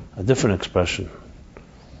 a different expression.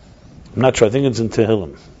 I'm not sure, I think it's in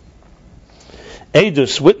Tehillim.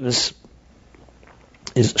 Eidus, witness,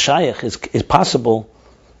 is shayach, is possible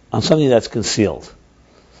on something that's concealed.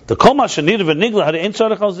 The Kol Mashanir v'Nigla had ein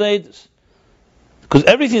tzarech al Eidus. Because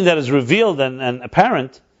everything that is revealed and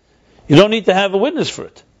apparent, you don't need to have a witness for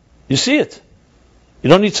it. You see it. You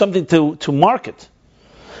don't need something to mark it.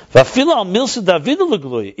 Even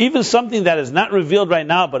something that is not revealed right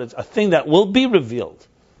now, but it's a thing that will be revealed.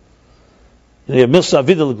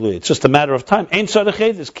 It's just a matter of time.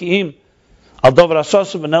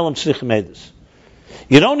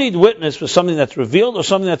 You don't need witness for something that's revealed or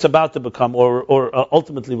something that's about to become or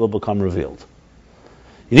ultimately will become revealed.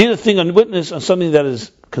 You need a thing on witness on something that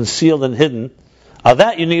is concealed and hidden. On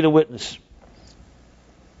that you need a witness.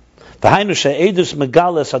 Which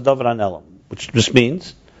just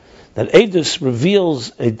means that Eidus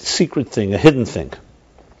reveals a secret thing, a hidden thing.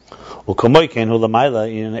 In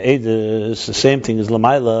Eidus, the same thing as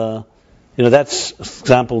Lamaila. That's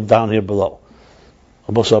example down here below.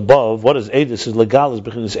 Also above, what is Eidus? Is legal, is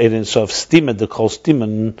beginning Eidus sof stima, the kol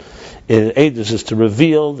stiman. Eidus is to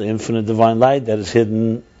reveal the infinite divine light that is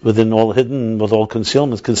hidden within all hidden, with all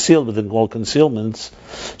concealments, concealed within all concealments.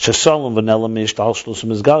 Shasalom vanella mishtalshlos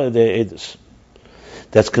mizgal de Eidus.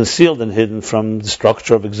 That's concealed and hidden from the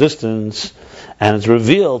structure of existence, and it's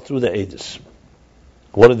revealed through the Eidus.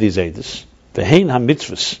 What are these Eidus? Vehein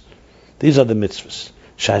ha-mitzvahs. These are the mitzvahs.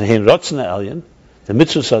 Shadhein rotzna elyon. The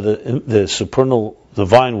mitzvahs are the supernal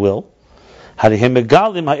divine will. Hadhein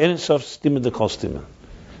megalim ha'erin sof stima de kol stima.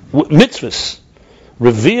 Mitzvahs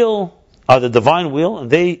are the divine will, and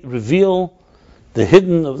they reveal the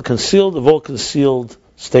hidden, the concealed of all concealed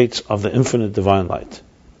states of the infinite divine light.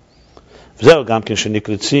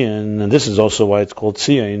 And this is also why it's called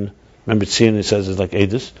Tzion. Remember Tzion, it says, is like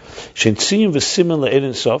Eidus.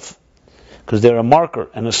 Because they're a marker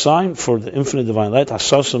and a sign for the infinite divine light.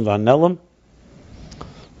 Hasasim v'anelam,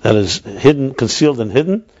 that is hidden, concealed and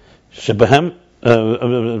hidden. Shebehem,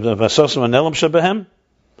 hasasim v'anelam shebehem.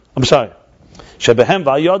 I'm sorry. Shebehem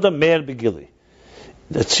v'ayoda me'er begili.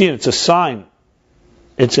 That's Tzion, it's a sign.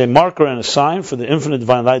 It's a marker and a sign for the infinite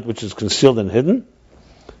divine light which is concealed and hidden.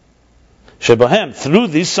 Shebahem, through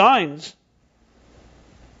these signs,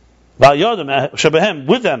 Shebahem,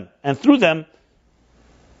 with them, and through them,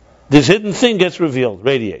 this hidden thing gets revealed,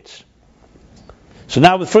 radiates. So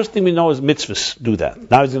now the first thing we know is mitzvahs do that.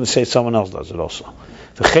 Now he's going to say someone else does it also. Also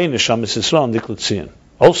Neshamas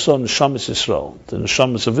Yisrael, the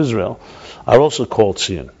Neshamas of Israel, are also called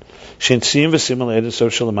Tzion.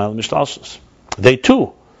 They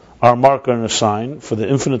too are a marker and a sign for the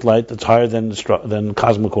infinite light that's higher than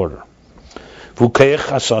cosmic order.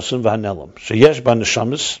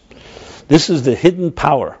 This is the hidden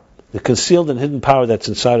power, the concealed and hidden power that's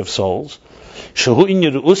inside of souls. This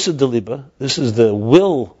is the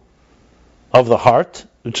will of the heart,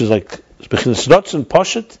 which is like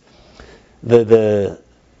the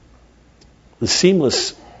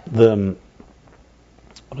seamless, what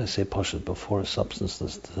did I say poshet before?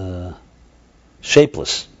 Substanceless, the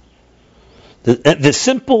shapeless, the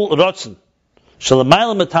simple rotzen.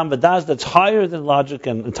 That's higher than logic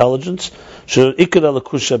and intelligence. This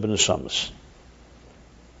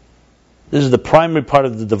is the primary part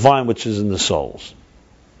of the divine which is in the souls.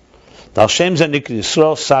 That's why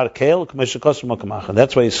Yisrael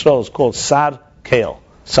is called Sar Keil.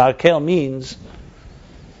 Sar Keil means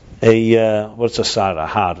what's a Sar? A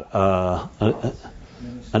Har,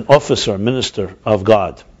 an officer, minister of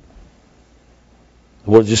God. The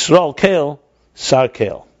word Yisrael Keil, Sar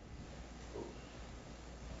Keil.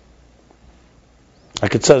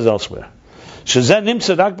 Like it says elsewhere. This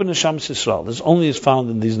only is found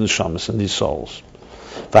in these neshamas, in these souls.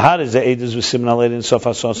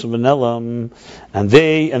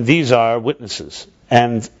 And these are witnesses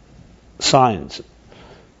and signs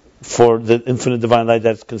for the infinite divine light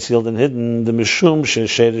that's concealed and hidden. The mishum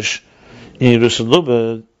she'sherish in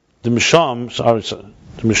Yerushalayim, the misham,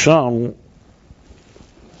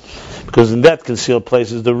 because in that concealed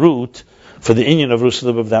place is the root for the inyan of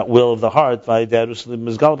Yerushalayim, of that will of the heart, and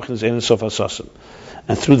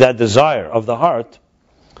through that desire of the heart,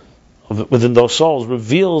 within those souls,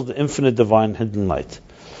 reveals the infinite divine hidden light.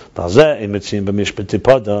 And this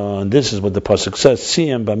is what the pasuk says: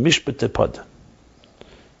 Tzion b'mishpat tepada.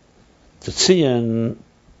 The Tzion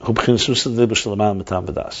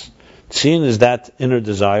Tzion is that inner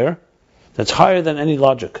desire that's higher than any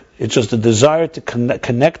logic. It's just a desire to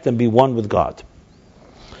connect and be one with God.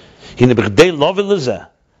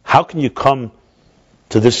 How can you come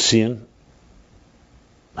to this Tzion?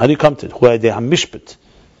 How do you come to it?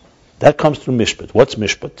 That comes through mishpat. What's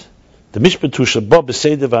mishpat? The mishpat hu shabba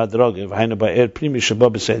b'seder v'hadrage v'hainu ba'er primi shabba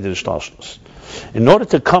b'seder ishtalshlus. In order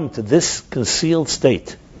to come to this concealed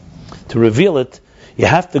state, to reveal it, you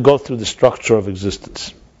have to go through the structure of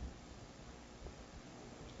existence.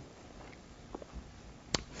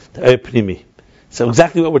 The er primi. So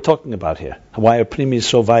exactly what we're talking about here. Why er primi is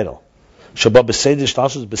so vital. Shabba b'seder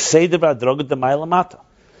ishtalshlus b'seder v'hadrage d'mayla mata.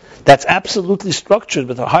 That's absolutely structured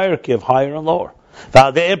with a hierarchy of higher and lower.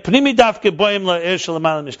 And through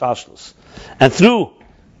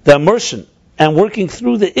the immersion and working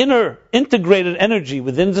through the inner integrated energy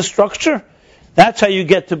within the structure, that's how you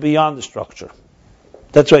get to beyond the structure.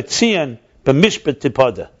 That's right. Tzion b'mishpat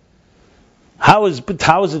tipada. How is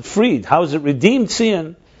it freed? How is it redeemed?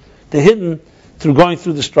 Tzion, the hidden, through going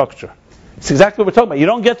through the structure. It's exactly what we're talking about. You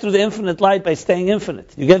don't get through the infinite light by staying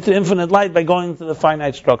infinite. You get to the infinite light by going to the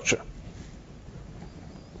finite structure.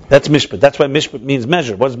 That's mishpat. That's why mishpat means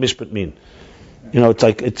measure. What does mishpat mean?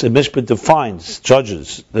 It's a mishpat defines,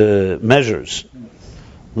 judges, measures,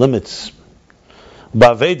 limits.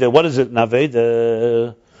 Ba'aveda, what is it?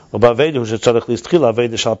 Naveda. In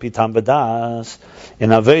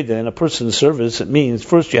Aveda, in a person's service, it means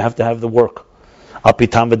first you have to have the work.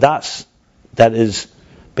 Alpitam v'das. That is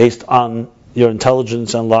based on your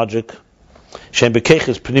intelligence and logic.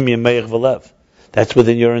 That's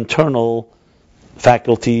within your internal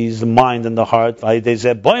faculties, the mind and the heart.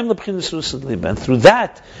 And through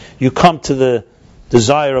that, you come to the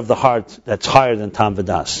desire of the heart that's higher than Tam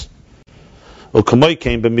V'das. So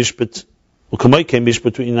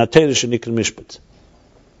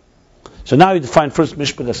now you define first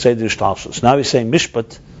Mishpat as Seder Ishtalshlus. Now he's saying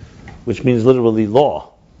Mishpat, which means literally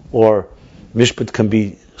law, or Mishpat can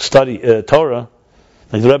be Torah,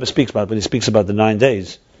 like the Rebbe speaks about, when he speaks about the 9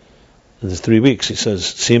 days. There's 3 weeks. He says,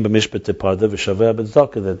 "Sim b'mishpat tepada v'shaveh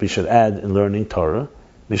b'tzedakah," that we should add in learning Torah.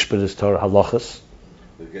 Mishpat is Torah halachas.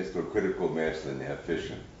 It gets to a critical mass, then they have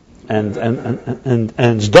fishing. And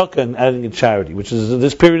tzedakah, and adding in charity, which is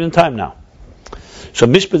this period in time now. So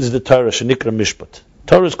mishpat is the Torah. Shenikra mishpat.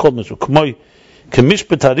 Torah is called mishpat.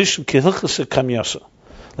 K'mishpat harishon k'hilchasa kamyasa.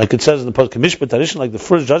 Like it says in the post, k'mishpat harishon, like the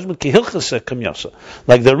first judgment, k'hilchasa kamyasa,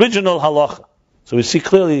 like the original halacha. So we see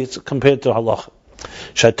clearly it's compared to halacha.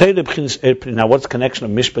 Now, what's the connection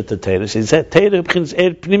of mishpat to Torah? He said,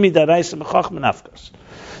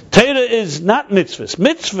 Torah is not mitzvahs.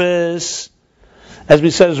 Mitzvahs, as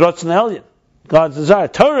we said, is Ratzon Elyon, God's desire.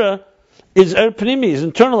 Torah is pnimi, is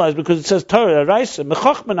internalized because it says Torah, Araisa,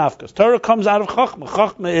 mechachma nafkas. Torah comes out of chachma.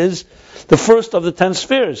 Chachma is the first of the 10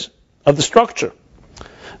 spheres of the structure.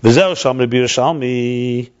 V'zeh shamri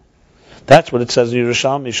b'Yerushalmi. That's what it says in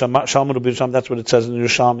Yerushalmi. Shalmud B'Yerushalmi. That's what it says in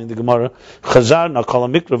Yerushalmi in the Gemara. Chazar na kol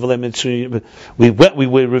hamikra v'lei mitzri. We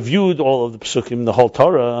reviewed all of the pesukim, the whole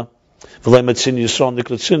Torah. V'lei mitzin Yisrael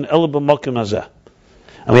niklatzin ela b'makim hazeh.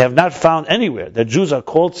 And we have not found anywhere that Jews are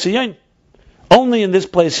called Tzion. Only in this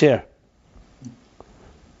place here.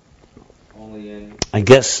 Only in. I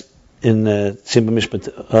guess in Tzim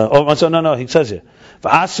B'Mishpat. No. He says here.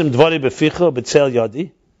 V'asim dvari b'ficha b'tzel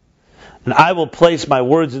yadi. And I will place my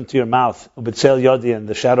words into your mouth, b'tzel yadi, in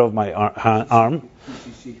the shadow of my arm.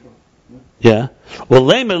 Yeah. Well,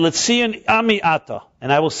 lemer l'tzion ami ata,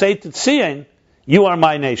 and I will say to Tzion, you are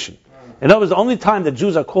my nation. In other words, the only time that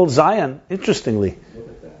Jews are called Zion, interestingly.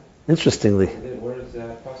 Where is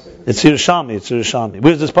that pasuk? It's Yerushalmi.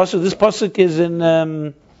 Where's this pasuk? This pasuk is in.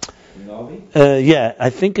 Navi? Yeah,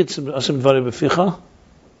 I think it's Asim Dvari B'Ficha.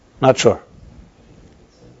 Not sure.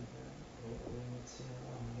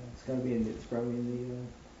 It's probably in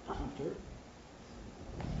the Haftarah.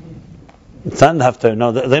 It's not in the Haftarah.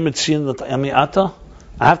 No, the Lemetzion Ami Ata.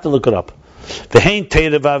 I have to look it up. V'hein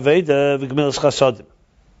Teira v'Aveda v'Gemilas Chasadim.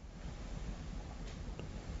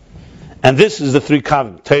 And this is the 3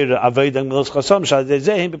 kavim: Teira, Aveda, and Gemilas Chasadim.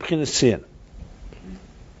 Shadei b'Bchinas Tzion.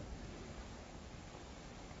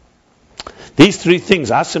 These 3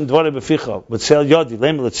 things, Asim Dvari B'Ficha, B'Tzel Yodi,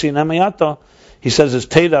 Lemer L'Tzion Ami Ata, he says is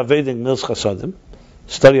Teira, Aveda, and Gemilas Chasadim.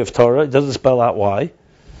 Study of Torah. It doesn't spell out why.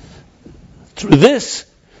 Through this,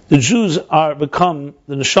 the Jews the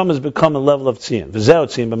neshama has become a level of Tzion. V'zeh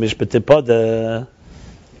Tzion b'mishpat tepada.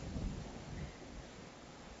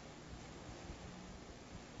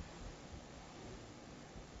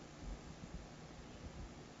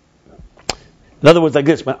 In other words, like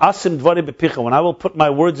this: when asim dvari bepicha, when I will put my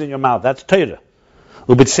words in your mouth, that's Torah.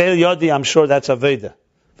 Ubitseil yodi, I'm sure that's aveda.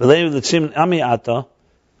 V'leiv l'tzim ami ata.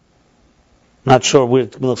 Not sure where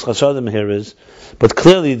Milchus Chasadim here is, but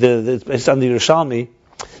clearly based on the Yerushalmi,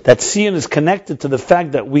 that Sion is connected to the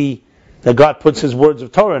fact that God puts His words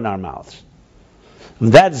of Torah in our mouths.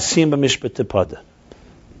 And that is Sion b'mishpat tepada.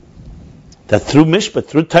 That through mishpat,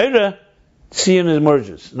 through Torah, Sion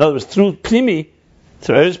emerges. In other words, through Pnimi,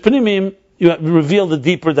 through Eretz Pnimim, you reveal the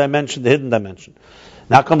deeper dimension, the hidden dimension.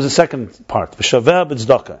 Now comes the second part, v'shaveh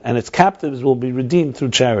b'tzedakah, and its captives will be redeemed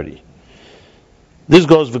through charity. This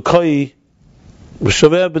goes v'koi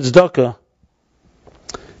v'shaveh b'tzedakah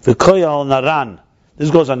v'koi al naran. This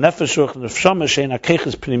goes on nefesh ruach nefshama shein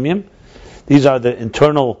hakeches pnimim. These are the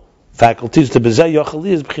internal faculties. The bezeh yochali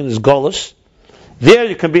is b'chinas golus. There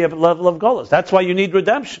you can be at a level of golus. That's why you need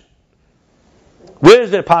redemption. Where is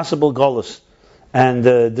there possible golus and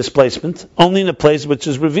displacement? Only in a place which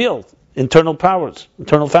is revealed. Internal powers,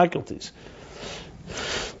 internal faculties.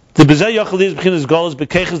 The bezeh yochali is b'chinas golus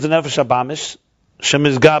b'keches the nefesh abamish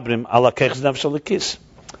shemiz gabrim ala keches nefesh alikis.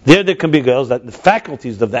 There can be girls that the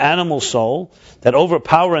faculties of the animal soul that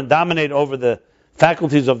overpower and dominate over the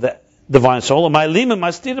faculties of the divine soul, and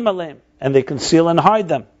they conceal and hide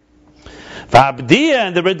them.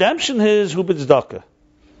 And the redemption is hu b'tzedakah,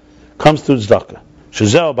 comes through tzedakah. What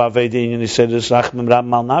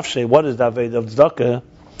is the aved of tzedakah?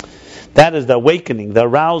 That is the awakening, the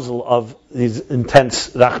arousal of these intense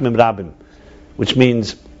rachmim rabim, which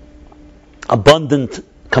means abundant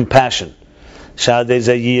compassion. Because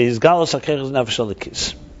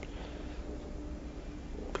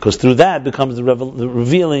through that becomes the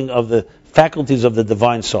revealing of the faculties of the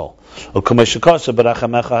divine soul. Like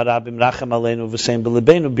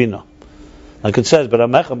it says,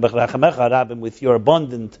 with your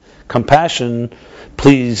abundant compassion,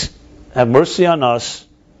 please have mercy on us,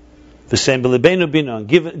 and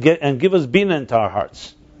give us bina into our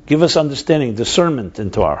hearts. Give us understanding, discernment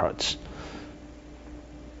into our hearts.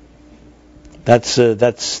 That's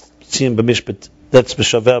tzim b'mishpat. That's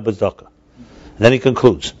b'shaveh b'tzedakah. Then he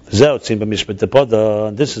concludes. Zeh tzim b'mishpat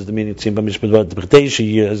tepada. This is the meaning of tzim b'mishpat tepada. B'chtei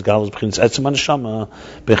sheyeh galus b'chinas etzem haneshama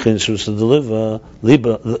b'chinas rusa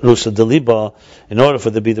deliba. In order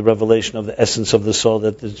for there to be the revelation of the essence of the soul,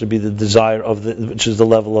 that there to be the desire of which is the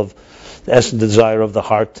level of the essence, the desire of the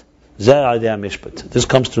heart. Zeh adei mishpat. This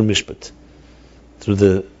comes through mishpat. Through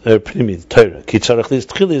the Pnimi, the Torah.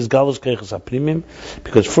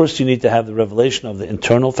 Because first you need to have the revelation of the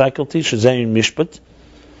internal faculty, Shazayin Mishpat,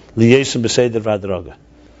 Liyesim B'Seder V'Adraga.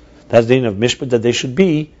 That's the meaning of Mishpat, that they should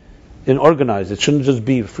be organized. It shouldn't just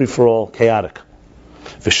be free-for-all, chaotic.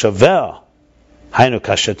 V'Shaveh, Hainu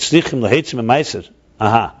Kashet Tzlichim L'Heitzim E'Maiser.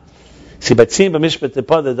 Aha. See, but Tzim B'Mishpat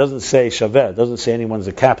Tepada, it doesn't say Shaveh, it doesn't say anyone's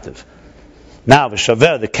a captive. Now,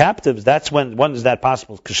 the captives, that's when is that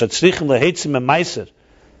possible?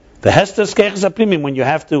 When you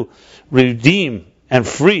have to redeem and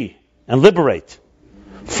free and liberate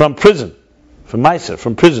from prison, from meiser,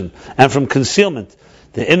 from prison, and from concealment,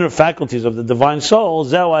 the inner faculties of the divine soul,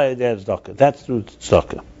 that's through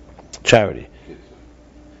tzedakah, charity.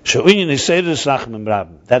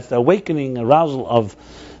 That's the awakening, arousal of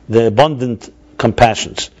the abundant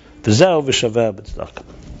compassions.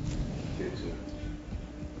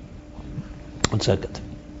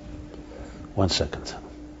 One second.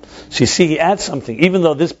 So you see, he adds something, even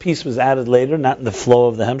though this piece was added later, not in the flow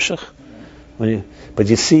of the Hemshech. But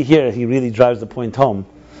you see here, he really drives the point home,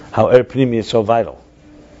 how Pnimi is so vital.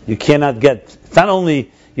 You cannot get. It's not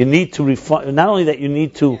only you need to not only that you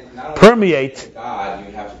need to permeate. God,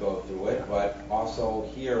 you have to go through it, but also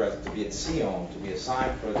here, as to be at Sion, to be a sign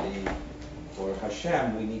for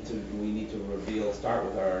Hashem, we need to reveal. Start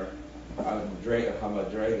with our. And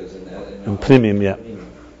Pnimim, yeah.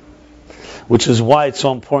 Which is why it's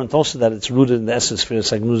so important also that it's rooted in the essence for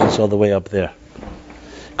Sagnuzis all the way up there.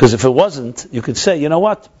 Because if it wasn't, you could say, you know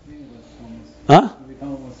what? Huh?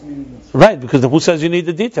 Right, because who says you need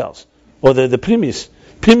the details? Or the Primis.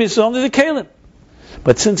 Primis is only the Kalim.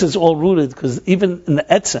 But since it's all rooted, because even in the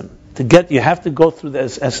Etzem, you have to go through the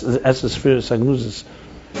essence for Sagnuzis.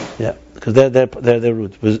 Yeah, because they're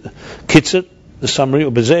rooted. Kitzur, the summary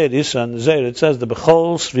of Bezeir is on Zeir. It says the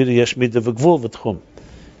Bechol Sviri Yesh Midah V'Gvul V'Tchum.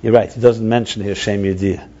 You're right. It doesn't mention here Shem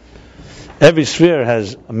Yediyah. Every sphere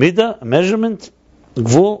has a midah, a measurement, a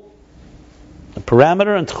gvul, a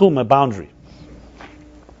parameter, and tchum, a boundary.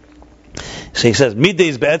 So he says midah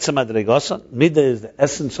is be'etzem adregosa. Midah is the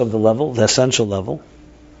essence of the level, the essential level.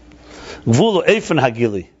 Gvul eifen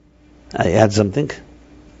hagili. I add something.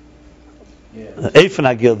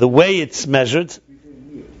 Eifen hagil, the way it's measured.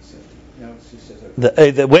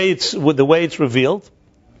 the way it's revealed.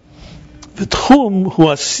 V'tchum hu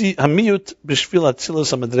hamiyut b'shvil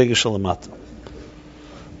atzilus hamadrega shalamata.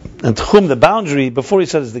 And tchum, the boundary, before he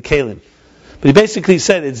said is the kelim. But he basically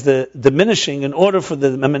said it's the diminishing in order for the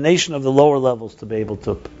emanation of the lower levels to be able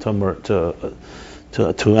to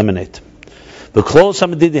emanate. The close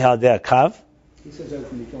hamadidi hadei akav.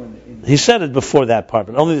 He said it before that part,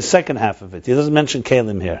 but only the second half of it. He doesn't mention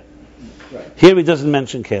kelim here. Right. Here he doesn't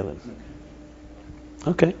mention kelim.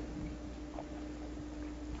 Okay.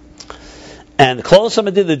 And close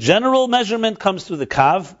hamadidi, the general measurement comes through the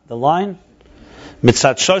kav, the line.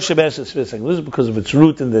 Mitzat shoshe be'eser spheres, because of its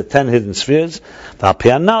root in the 10 hidden spheres. And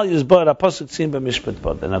according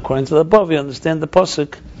to the above, we understand the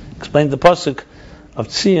pasuk, explain the pasuk of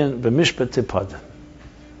Tzion b'mishpat tipad.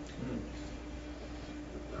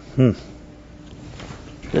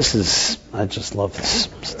 This is, I just love this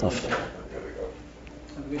stuff. Have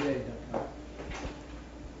a good day, Dr.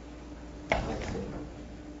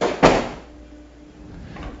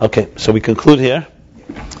 Okay, so we conclude here.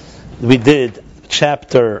 We did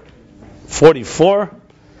chapter 44.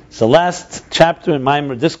 It's the last chapter in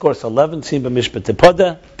Maimer Discourse 11, Tzim b'mishpat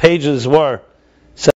tipad. Pages were